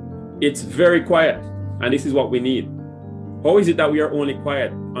 It's very quiet, and this is what we need. How is it that we are only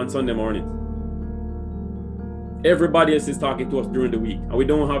quiet on Sunday mornings? Everybody else is talking to us during the week, and we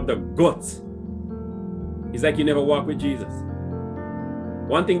don't have the guts. It's like you never walk with Jesus.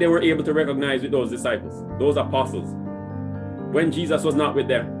 One thing they were able to recognize with those disciples, those apostles, when Jesus was not with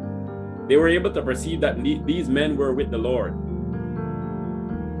them, they were able to perceive that these men were with the Lord.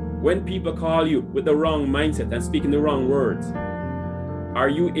 When people call you with the wrong mindset and speaking the wrong words, are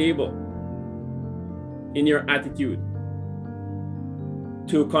you able in your attitude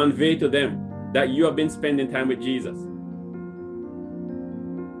to convey to them that you have been spending time with Jesus?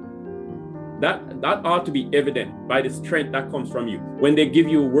 That ought to be evident by the strength that comes from you when they give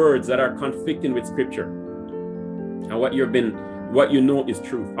you words that are conflicting with Scripture and what you know is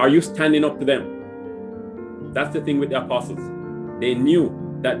truth. Are you standing up to them? That's the thing with the apostles. They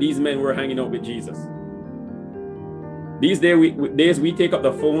knew that these men were hanging out with Jesus. These days we take up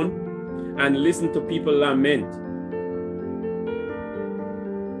the phone and listen to people lament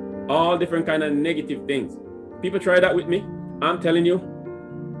all different kind of negative things. People try that with me. I'm telling you,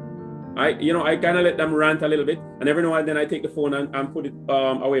 I kind of let them rant a little bit, and every now and then I take the phone and put it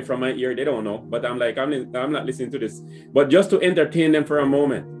away from my ear. They don't know, but I'm like, I'm not listening to this. But just to entertain them for a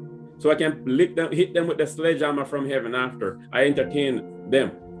moment, so I can hit them with the sledgehammer from heaven after I entertain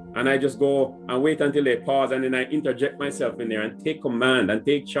them. And I just go and wait until they pause, and then I interject myself in there and take command and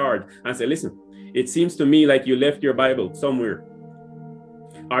take charge and say, listen, it seems to me like you left your Bible somewhere.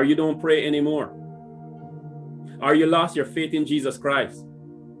 Or you don't pray anymore. Or you lost your faith in Jesus Christ.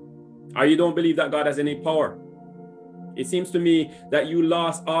 Or you don't believe that God has any power. It seems to me that you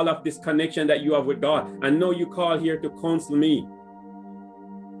lost all of this connection that you have with God. And now you call here to counsel me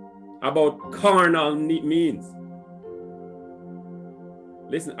about carnal means.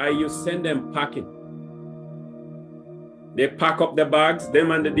 Listen, you send them packing. They pack up the bags,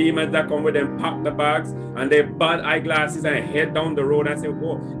 them and the demons that come with them pack the bags, and they bad eyeglasses and head down the road and say,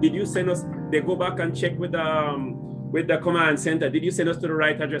 whoa, did you send us? They go back and check with the command center. Did you send us to the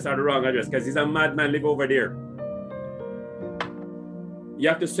right address or the wrong address? Because he's a madman live over there. You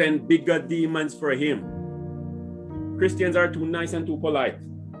have to send bigger demons for him. Christians are too nice and too polite.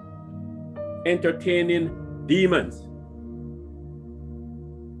 Entertaining demons.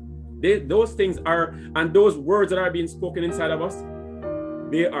 Those things are, and those words that are being spoken inside of us,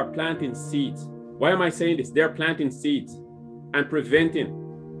 they are planting seeds. Why am I saying this? They're planting seeds and preventing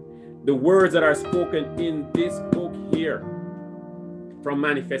the words that are spoken in this book here from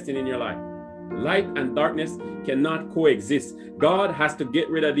manifesting in your life. Light and darkness cannot coexist. God has to get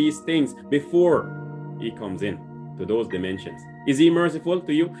rid of these things before he comes in to those dimensions. Is he merciful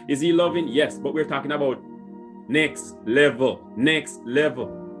to you? Is he loving? Yes, but we're talking about next level, next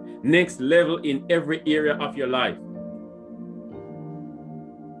level. Next level in every area of your life.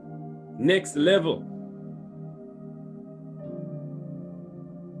 Next level.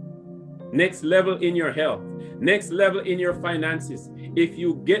 Next level in your health. Next level in your finances. If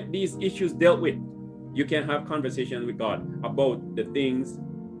you get these issues dealt with, you can have conversation with God about the things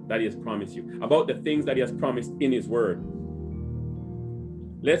that he has promised you, about the things that he has promised in his word.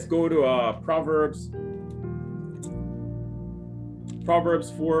 Let's go to Proverbs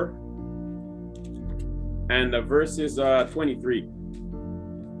 4 and verses 23.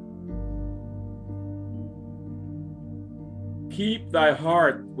 Keep thy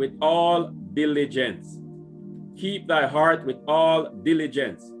heart with all diligence. Keep thy heart with all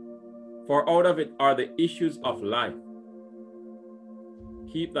diligence, for out of it are the issues of life.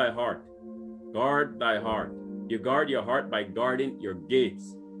 Keep thy heart. Guard thy heart. You guard your heart by guarding your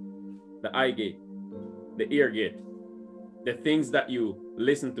gates, the eye gate, the ear gate, the things that you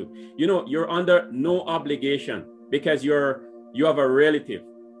listen to. You know, you're under no obligation because you have a relative,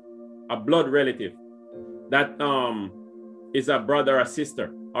 a blood relative that is a brother or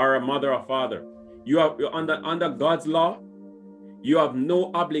sister or a mother or father. You're under God's law. You have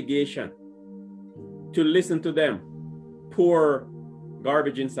no obligation to listen to them pour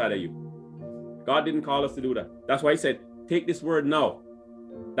garbage inside of you. God didn't call us to do that. That's why he said, take this word now,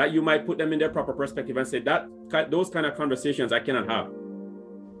 that you might put them in their proper perspective and say that those kind of conversations I cannot have.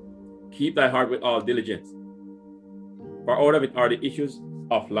 Keep thy heart with all diligence, for out of it are the issues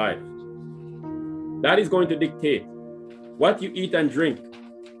of life. That is going to dictate what you eat and drink,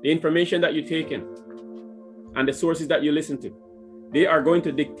 the information that you take in, and the sources that you listen to. They are going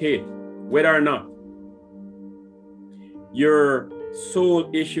to dictate whether or not your soul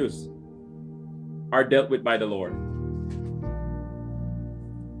issues are dealt with by the Lord.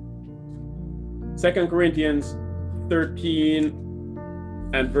 2 Corinthians 13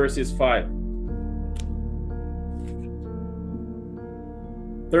 and verses 5.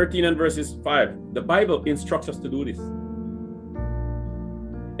 13 and verses 5. The Bible instructs us to do this.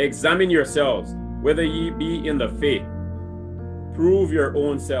 Examine yourselves, whether ye be in the faith. Prove your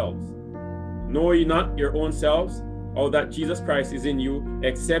own selves. Know ye not your own selves, or that Jesus Christ is in you,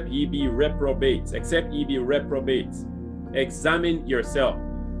 except ye be reprobates. Except ye be reprobates. Examine yourself.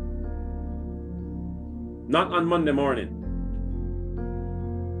 Not on Monday morning.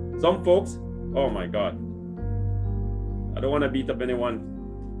 Some folks, oh my God, I don't want to beat up anyone,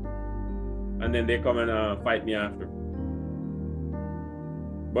 and then they come and fight me after.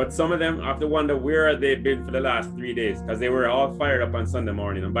 But some of them have to wonder where they've been for the last 3 days, because they were all fired up on Sunday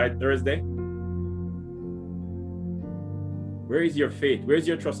morning, and by Thursday, where is your faith? Where is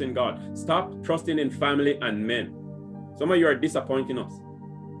your trust in God? Stop trusting in family and men. Some of you are disappointing us.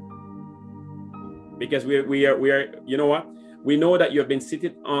 Because we are, you know what? We know that you have been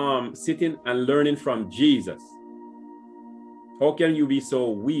sitting and learning from Jesus. How can you be so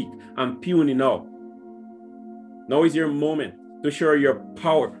weak and puny now? Now is your moment to show your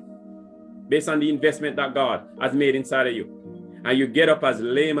power based on the investment that God has made inside of you. And you get up as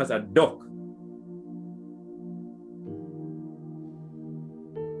lame as a duck.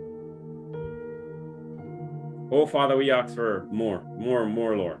 Oh, Father, we ask for more,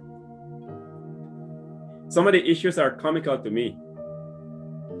 Lord. Some of the issues are comical to me.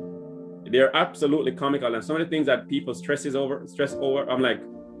 They're absolutely comical. And some of the things that people stress over, I'm like,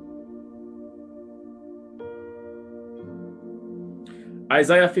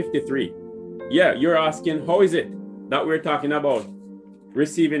 Isaiah 53. Yeah, you're asking, how is it that we're talking about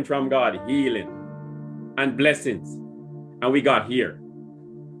receiving from God healing and blessings, and we got here?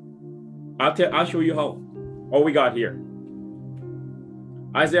 I'll show you how we got here.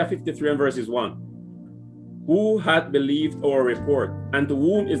 Isaiah 53 and verses 1. Who hath believed our report, and to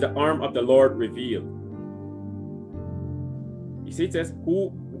whom is the arm of the Lord revealed? You see, it says,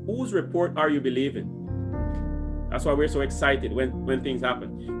 whose report are you believing? That's why we're so excited when things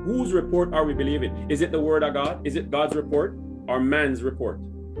happen. Whose report are we believing? Is it the word of God? Is it God's report or man's report?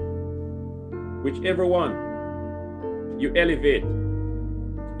 Whichever one you elevate,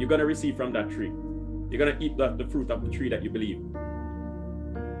 you're going to receive from that tree. You're going to eat the fruit of the tree that you believe.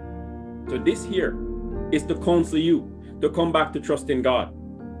 So this here is to counsel you to come back to trust in God.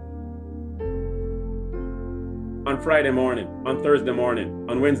 On Friday morning, on Thursday morning,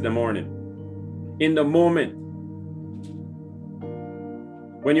 on Wednesday morning. In the moment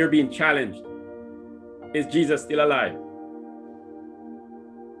when you're being challenged, is Jesus still alive?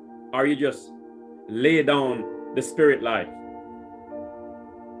 Or you just lay down the spirit life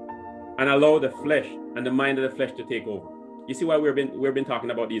and allow the flesh and the mind of the flesh to take over? You see why we've been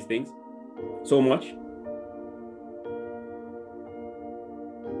talking about these things so much?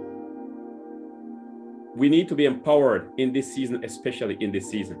 We need to be empowered in this season, especially in this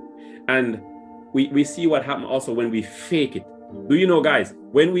season. And we see what happens also when we fake it. Do you know, guys,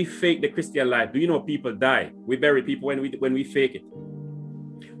 when we fake the Christian life, do you know people die? We bury people when we fake it.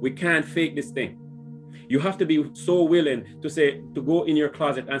 We can't fake this thing. You have to be so willing to go in your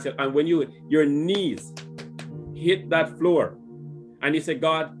closet and say, and when your knees hit that floor and you say,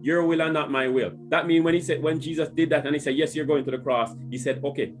 God, your will and not my will. That means when Jesus did that and he said, yes, you're going to the cross, he said,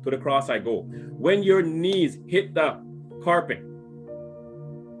 okay, to the cross I go. When your knees hit the carpet,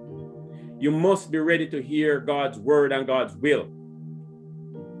 you must be ready to hear God's word and God's will.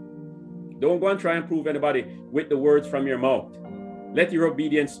 Don't go and try and prove anybody with the words from your mouth. Let your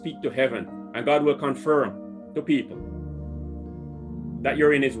obedience speak to heaven, and God will confirm to people that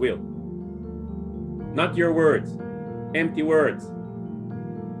you're in his will. Not your words, empty words.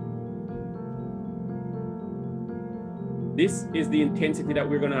 This is the intensity that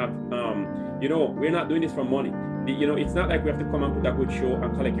we're going to have. We're not doing this for money. It's not like we have to come and put a good show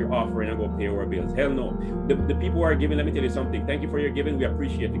and collect your offering and go pay our bills. Hell no. The people who are giving, let me tell you something. Thank you for your giving. We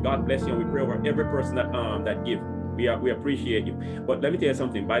appreciate it. God bless you, and we pray over every person that give. We appreciate you. But let me tell you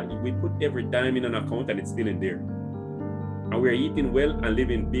something. We put every dime in an account and it's still in there. And we're eating well and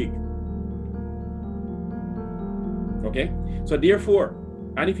living big. Okay? So therefore,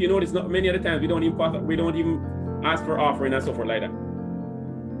 and if you notice, not many other times we don't even ask for offering and so forth like that.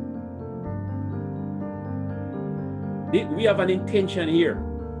 We have an intention here.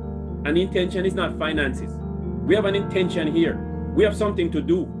 An intention is not finances. We have an intention here. We have something to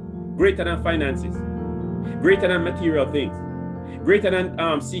do greater than finances, greater than material things, greater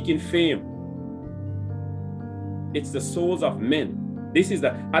than seeking fame. It's the souls of men. This is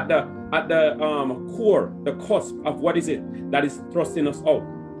at the core, the cusp of what is it that is thrusting us out.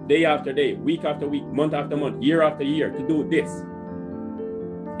 day after day, week after week, month after month, year after year to do this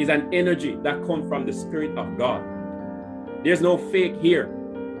is an energy that comes from the Spirit of God. There's no fake here.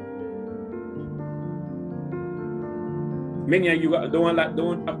 Many of you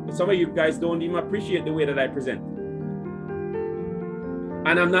some of you guys don't even appreciate the way that I present.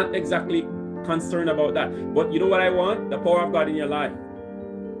 And I'm not exactly concerned about that. But you know what I want? The power of God in your life.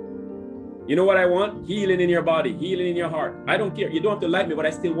 You know what I want? Healing in your body, healing in your heart. I don't care. You don't have to like me, but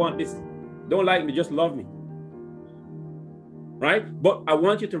I still want this. Don't like me, just love me. Right? But I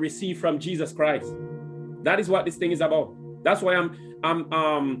want you to receive from Jesus Christ. That is what this thing is about. That's why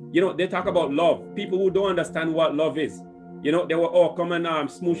they talk about love. People who don't understand what love is, they will all come and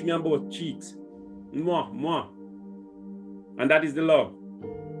smoosh me on both cheeks. Mwah, mwah. And that is the love.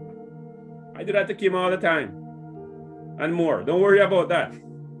 I do that to Kim all the time. And more. Don't worry about that.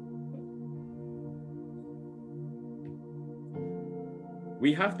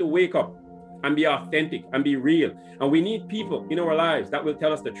 We have to wake up and be authentic and be real. And we need people in our lives that will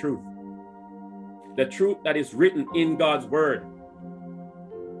tell us the truth. The truth that is written in God's word.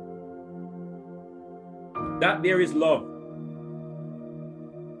 That there is love.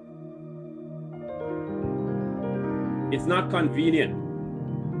 It's not convenient.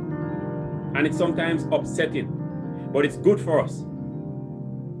 And it's sometimes upsetting. But it's good for us.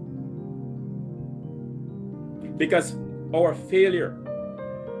 Because our failure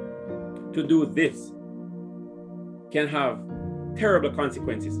to do this can have terrible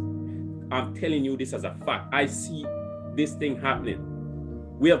consequences. I'm telling you this as a fact. I see this thing happening.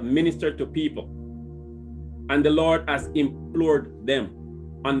 We have ministered to people, and the Lord has implored them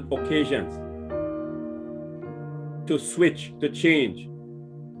on occasions to switch, to change,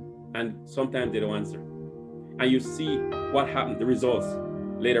 and sometimes they don't answer. And you see what happened, the results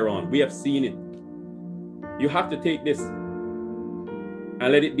later on. We have seen it. You have to take this and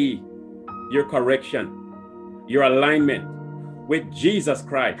let it be your correction, your alignment with Jesus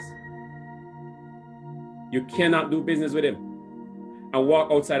Christ. You cannot do business with him and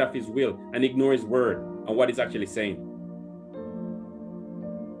walk outside of his will and ignore his word and what he's actually saying.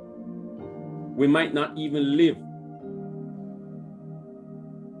 We might not even live.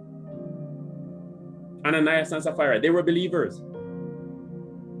 Ananias and Sapphira, they were believers.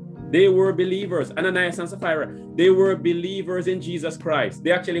 They were believers. Ananias and Sapphira, they were believers in Jesus Christ.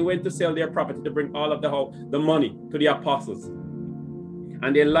 They actually went to sell their property to bring all of the money to the apostles.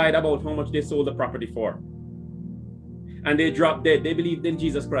 And they lied about how much they sold the property for. And they dropped dead. They believed in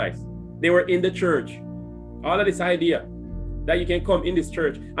Jesus Christ. They were in the church. All of this idea that you can come in this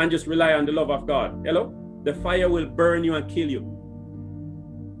church and just rely on the love of God. Hello? The fire will burn you and kill you.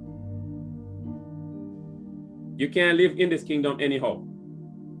 You can't live in this kingdom anyhow.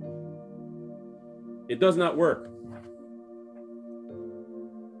 It does not work.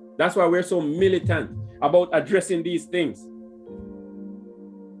 That's why we're so militant about addressing these things.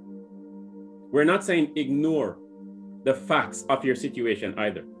 We're not saying ignore the facts of your situation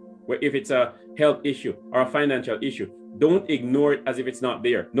either. Where if it's a health issue or a financial issue, don't ignore it as if it's not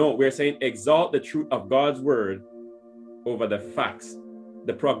there. No, we're saying exalt the truth of God's word over the facts,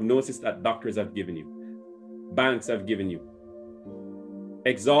 the prognosis that doctors have given you, banks have given you.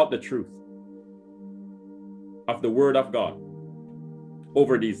 Exalt the truth of the word of God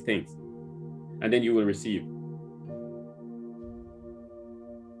over these things, and then you will receive.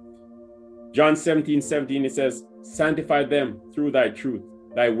 John 17:17, it says, sanctify them through thy truth.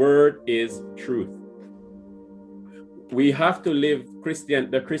 Thy word is truth. We have to live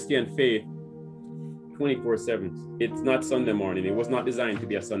the Christian faith 24/7. It's not Sunday morning. It was not designed to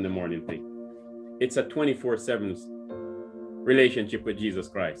be a Sunday morning thing. It's a 24/7 relationship with Jesus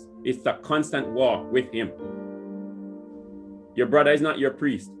Christ. It's a constant walk with him. Your brother is not your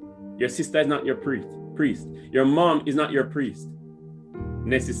priest. Your sister is not your priest. Your mom is not your priest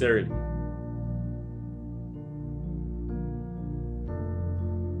necessarily.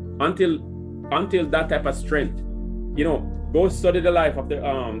 Until that type of strength, go study the life of the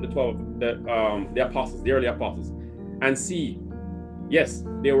apostles, the early apostles, and see, yes,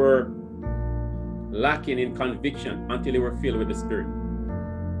 they were lacking in conviction until they were filled with the Spirit.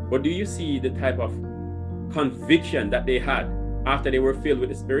 But do you see the type of conviction that they had after they were filled with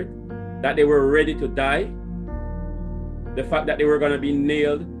the Spirit? That they were ready to die? The fact that they were going to be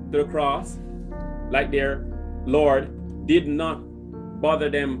nailed to the cross like their Lord did not bother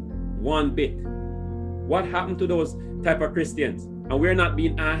them one bit. What happened to those type of Christians? And we're not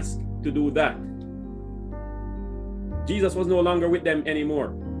being asked to do that. Jesus was no longer with them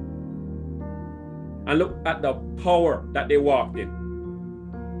anymore. And look at the power that they walked in.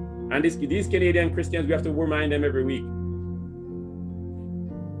 And these Canadian Christians, we have to remind them every week.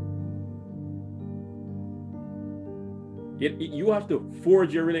 You have to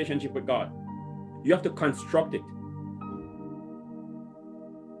forge your relationship with God. You have to construct it.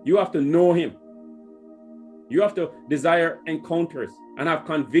 You have to know him. You have to desire encounters and have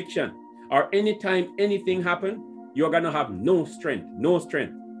conviction. Or anytime anything happens, you're going to have no strength.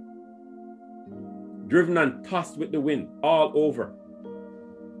 Driven and tossed with the wind all over.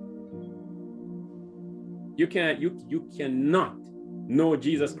 You cannot know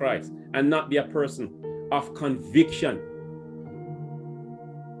Jesus Christ and not be a person of conviction.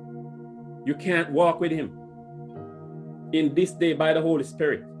 You can't walk with him in this day by the Holy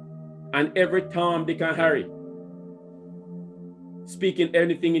Spirit. And every Tom, Dick, and Harry speaking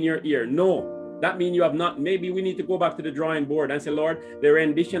anything in your ear. No, that means you have not. Maybe we need to go back to the drawing board and say, Lord, the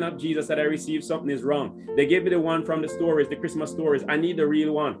rendition of Jesus that I received, something is wrong. They gave me the one from the stories, the Christmas stories. I need the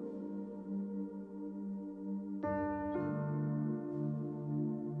real one.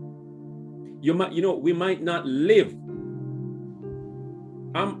 We might not live.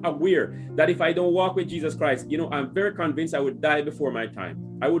 I'm aware that if I don't walk with Jesus Christ, I'm very convinced I would die before my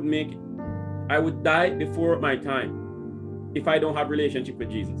time. I would make it. I would die before my time if I don't have relationship with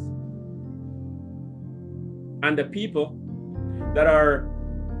Jesus. And the people that are,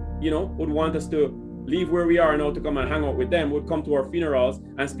 would want us to leave where we are now to come and hang out with them would come to our funerals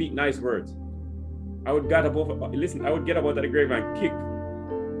and speak nice words. I would get up out of the grave and kick.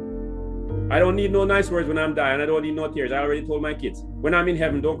 I don't need no nice words when I'm dying. I don't need no tears. I already told my kids, when I'm in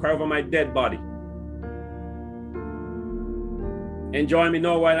heaven, don't cry over my dead body. Enjoy me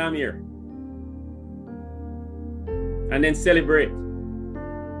now while I'm here. And then celebrate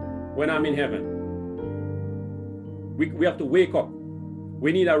when I'm in heaven. We have to wake up.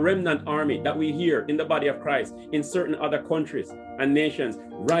 We need a remnant army that we hear in the body of Christ in certain other countries and nations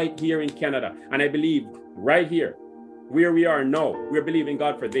right here in Canada. And I believe right here, where we are now, we're believing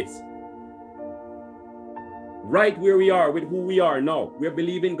God for this. Right where we are with who we are now, we're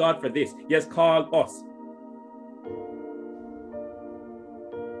believing God for this. He has called us.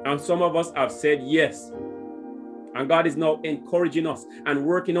 And some of us have said yes. And God is now encouraging us and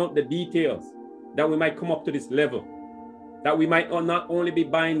working out the details that we might come up to this level. That we might not only be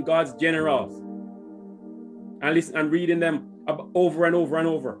buying God's generals and listen and reading them over and over and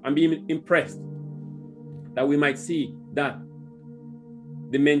over and being impressed. That we might see that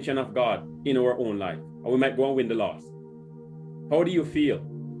dimension of God in our own life. And we might go and win the loss. How do you feel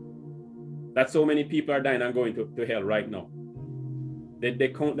that so many people are dying and going to hell right now? They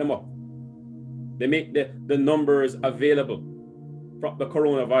count them up. They make the numbers available from the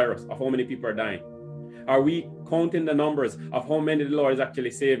coronavirus of how many people are dying. Are we counting the numbers of how many the Lord is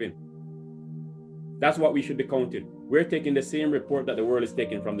actually saving? That's what we should be counting. We're taking the same report that the world is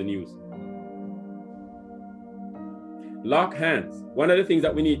taking from the news. Lock hands. One of the things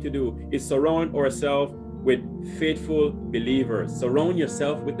that we need to do is surround ourselves with faithful believers. Surround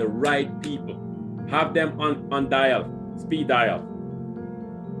yourself with the right people. Have them on dial, speed dial.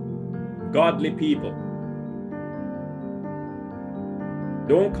 Godly people.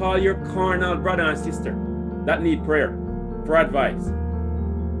 Don't call your carnal brother and sister that need prayer for advice.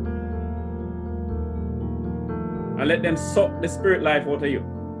 And let them suck the spirit life out of you.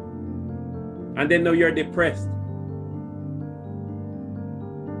 And then now you're depressed.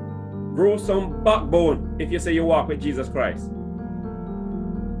 Grow some backbone if you say you walk with Jesus Christ.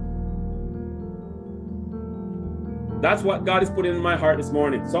 That's what God is putting in my heart this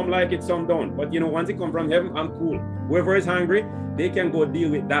morning. Some like it, some don't. But once it comes from heaven, I'm cool. Whoever is hungry, they can go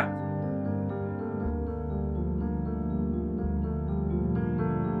deal with that.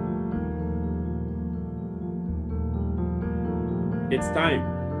 It's time.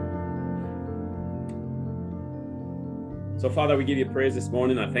 So, Father, we give you praise this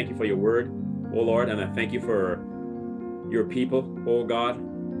morning. I thank you for your word, oh Lord, and I thank you for your people, oh God.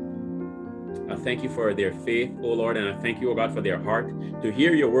 I thank you for their faith, oh Lord, and I thank you, oh God, for their heart to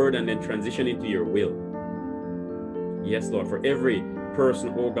hear your word and then transition into your will. Yes, Lord, for every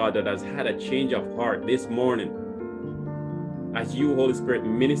person, oh God, that has had a change of heart this morning, as you, Holy Spirit,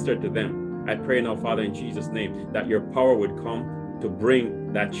 minister to them, I pray now, Father, in Jesus' name, that your power would come to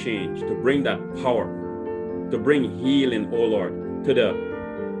bring that change, to bring that power, to bring healing, oh Lord, to the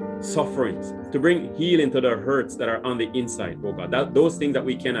sufferings, to bring healing to the hurts that are on the inside, oh God, those things that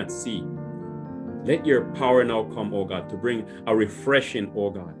we cannot see. Let your power now come, oh God, to bring a refreshing, oh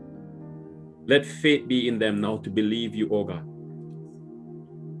God. Let faith be in them now to believe you, oh God,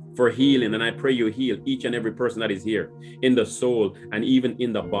 for healing. And I pray you heal each and every person that is here in the soul and even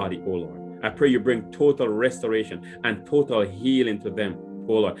in the body, oh Lord. I pray you bring total restoration and total healing to them,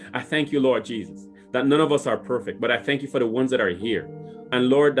 oh Lord. I thank you, Lord Jesus, that none of us are perfect, but I thank you for the ones that are here. And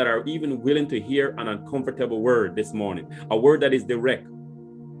Lord, that are even willing to hear an uncomfortable word this morning, a word that is direct.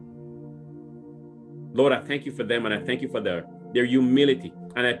 Lord, I thank you for them, and I thank you for their humility.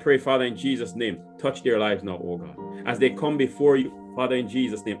 And I pray, Father, in Jesus' name, touch their lives now, oh God, as they come before you, Father, in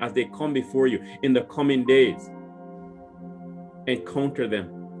Jesus' name, as they come before you in the coming days. Encounter them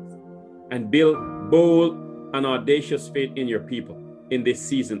and build bold and audacious faith in your people in this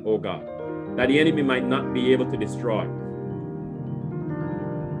season, oh God, that the enemy might not be able to destroy.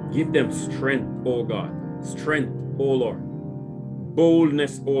 Give them strength, oh God, strength, oh Lord,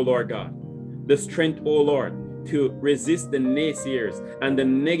 boldness, oh Lord God, the strength, oh Lord, to resist the naysayers and the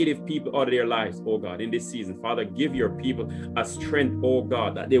negative people out of their lives, oh God, in this season. Father, give your people a strength, oh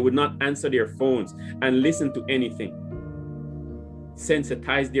God, that they would not answer their phones and listen to anything.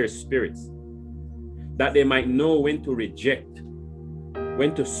 Sensitize their spirits, that they might know when to reject,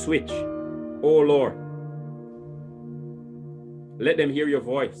 when to switch, oh Lord. Let them hear your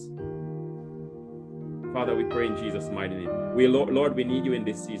voice. Father, we pray in Jesus' mighty name. Lord, we need you in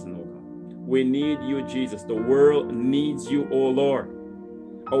this season, oh God. We need you, Jesus. The world needs you, oh Lord.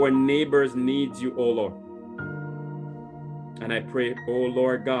 Our neighbors needs you, oh Lord. And I pray, oh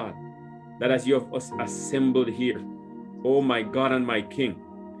Lord God, that as you have us assembled here, oh my God and my King,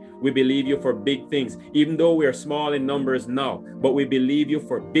 we believe you for big things, even though we are small in numbers now, but we believe you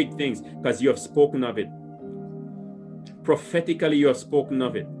for big things because you have spoken of it. Prophetically, you have spoken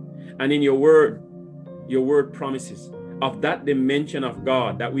of it. And in your word promises of that dimension of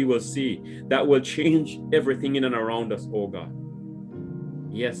God that we will see, that will change everything in and around us, oh God.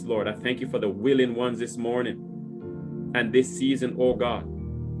 Yes, Lord, I thank you for the willing ones this morning and this season, oh God,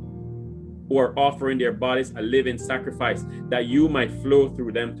 who are offering their bodies a living sacrifice, that you might flow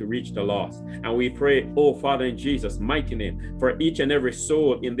through them to reach the lost. And we pray, oh Father, in Jesus' mighty name, for each and every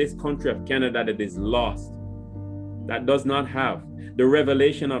soul in this country of Canada that is lost, that does not have the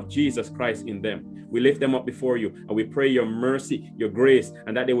revelation of Jesus Christ in them. We lift them up before you, and we pray your mercy, your grace,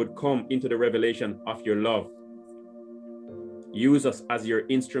 and that they would come into the revelation of your love. Use us as your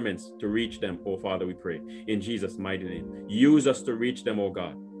instruments to reach them, oh Father, we pray, in Jesus' mighty name. Use us to reach them, oh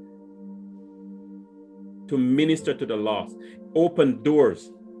God, to minister to the lost. Open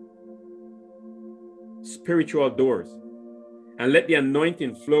doors, spiritual doors, and let the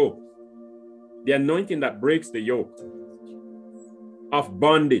anointing flow. The anointing that breaks the yoke of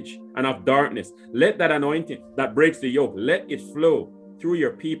bondage and of darkness. Let that anointing that breaks the yoke, let it flow through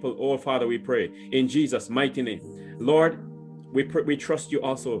your people, oh Father, we pray, in Jesus' mighty name. Lord, we trust you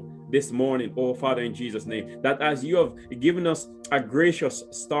also this morning, oh Father, in Jesus' name, that as you have given us a gracious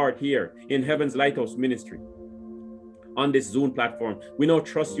start here in Heaven's Lighthouse Ministry, on this Zoom platform, we now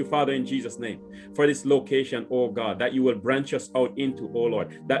trust you, Father, in Jesus' name, for this location, oh God, that you will branch us out into, oh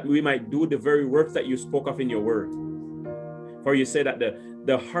Lord, that we might do the very works that you spoke of in your word. For you say that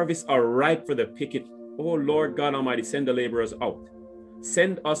the harvests are ripe for the picking. Oh Lord God Almighty, send the laborers out.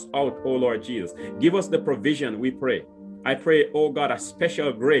 Send us out, oh Lord Jesus. Give us the provision, we pray. I pray, oh God, a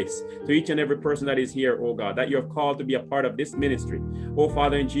special grace to each and every person that is here, oh God, that you have called to be a part of this ministry. Oh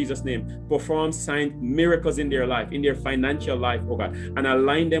Father, in Jesus' name, perform signs, miracles in their life, in their financial life, oh God, and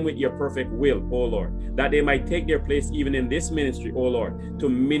align them with your perfect will, oh Lord, that they might take their place even in this ministry, oh Lord, to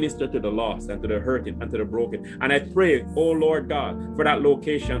minister to the lost and to the hurting and to the broken. And I pray, oh Lord God, for that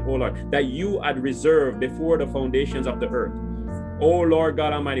location, oh Lord, that you had reserved before the foundations of the earth. Oh Lord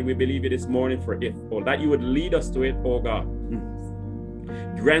God Almighty, we believe you this morning for it, oh, that you would lead us to it, oh God.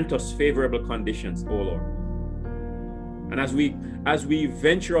 Grant us favorable conditions, oh Lord. And as we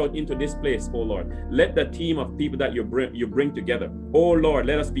venture out into this place, oh Lord, let the team of people that you bring together, oh Lord,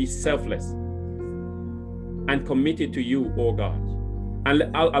 let us be selfless and committed to you, oh God. And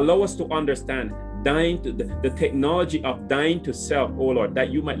allow us to understand dying to the technology of dying to self, oh Lord, that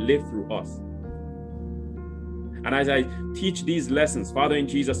you might live through us. And as I teach these lessons, Father, in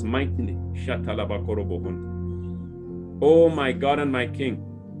Jesus' mighty name, oh my God and my King,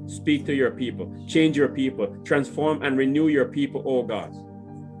 speak to your people, change your people, transform and renew your people, oh God.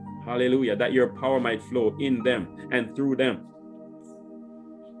 Hallelujah, that your power might flow in them and through them.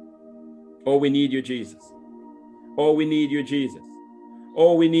 Oh, we need you, Jesus. Oh, we need you, Jesus.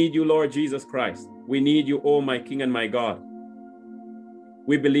 Oh, we need you, Lord Jesus Christ. We need you, oh my King and my God.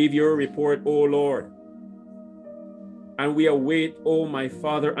 We believe your report, oh Lord. And we await, oh my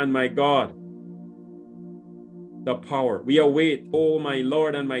Father and my God, the power. We await, oh my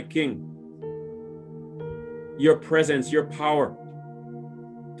Lord and my King, your presence, your power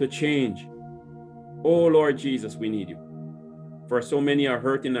to change. Oh Lord Jesus, we need you. For so many are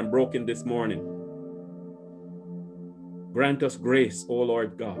hurting and broken this morning. Grant us grace, oh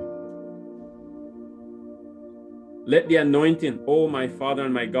Lord God. Let the anointing, oh my Father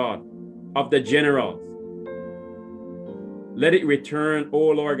and my God, of the generals, let it return, oh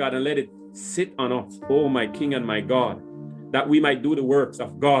Lord God, and let it sit on us, oh my King and my God, that we might do the works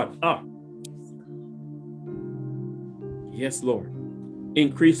of God. Yes, Lord.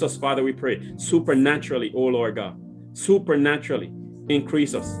 Increase us, Father, we pray. Supernaturally, oh Lord God. Supernaturally,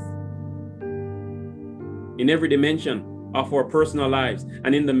 increase us. In every dimension of our personal lives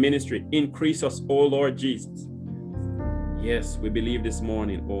and in the ministry, increase us, oh Lord Jesus. Yes, we believe this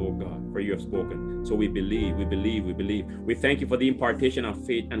morning, oh God, for you have spoken. So we believe, we believe, we believe. We thank you for the impartation of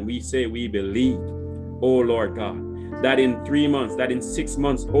faith, and we say we believe, oh Lord God, that in 3 months, that in 6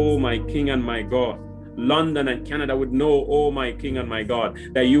 months, oh my King and my God, London and Canada would know, oh my King and my God,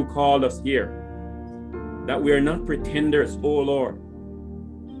 that you called us here, that we are not pretenders, oh Lord,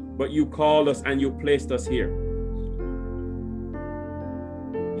 but you called us and you placed us here.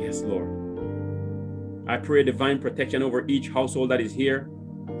 Yes, Lord. I pray divine protection over each household that is here.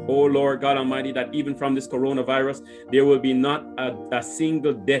 Oh Lord God Almighty, that even from this coronavirus, there will be not a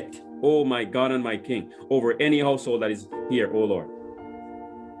single death, oh my God and my King, over any household that is here, oh Lord.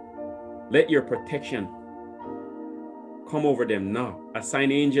 Let your protection come over them now.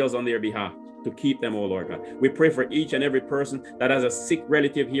 Assign angels on their behalf to keep them, oh Lord God. We pray for each and every person that has a sick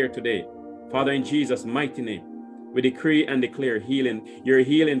relative here today. Father, in Jesus' mighty name, we decree and declare healing. Your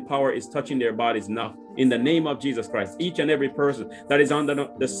healing power is touching their bodies now. In the name of Jesus Christ, each and every person that is under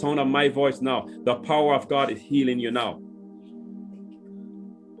the sound of my voice now, the power of God is healing you now.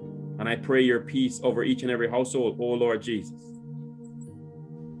 And I pray your peace over each and every household, oh Lord Jesus.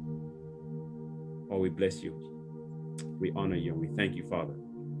 Oh, we bless you. We honor you. We thank you, Father.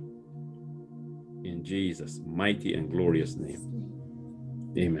 In Jesus' mighty and glorious name.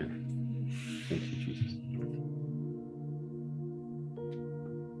 Amen. Thank you, Jesus.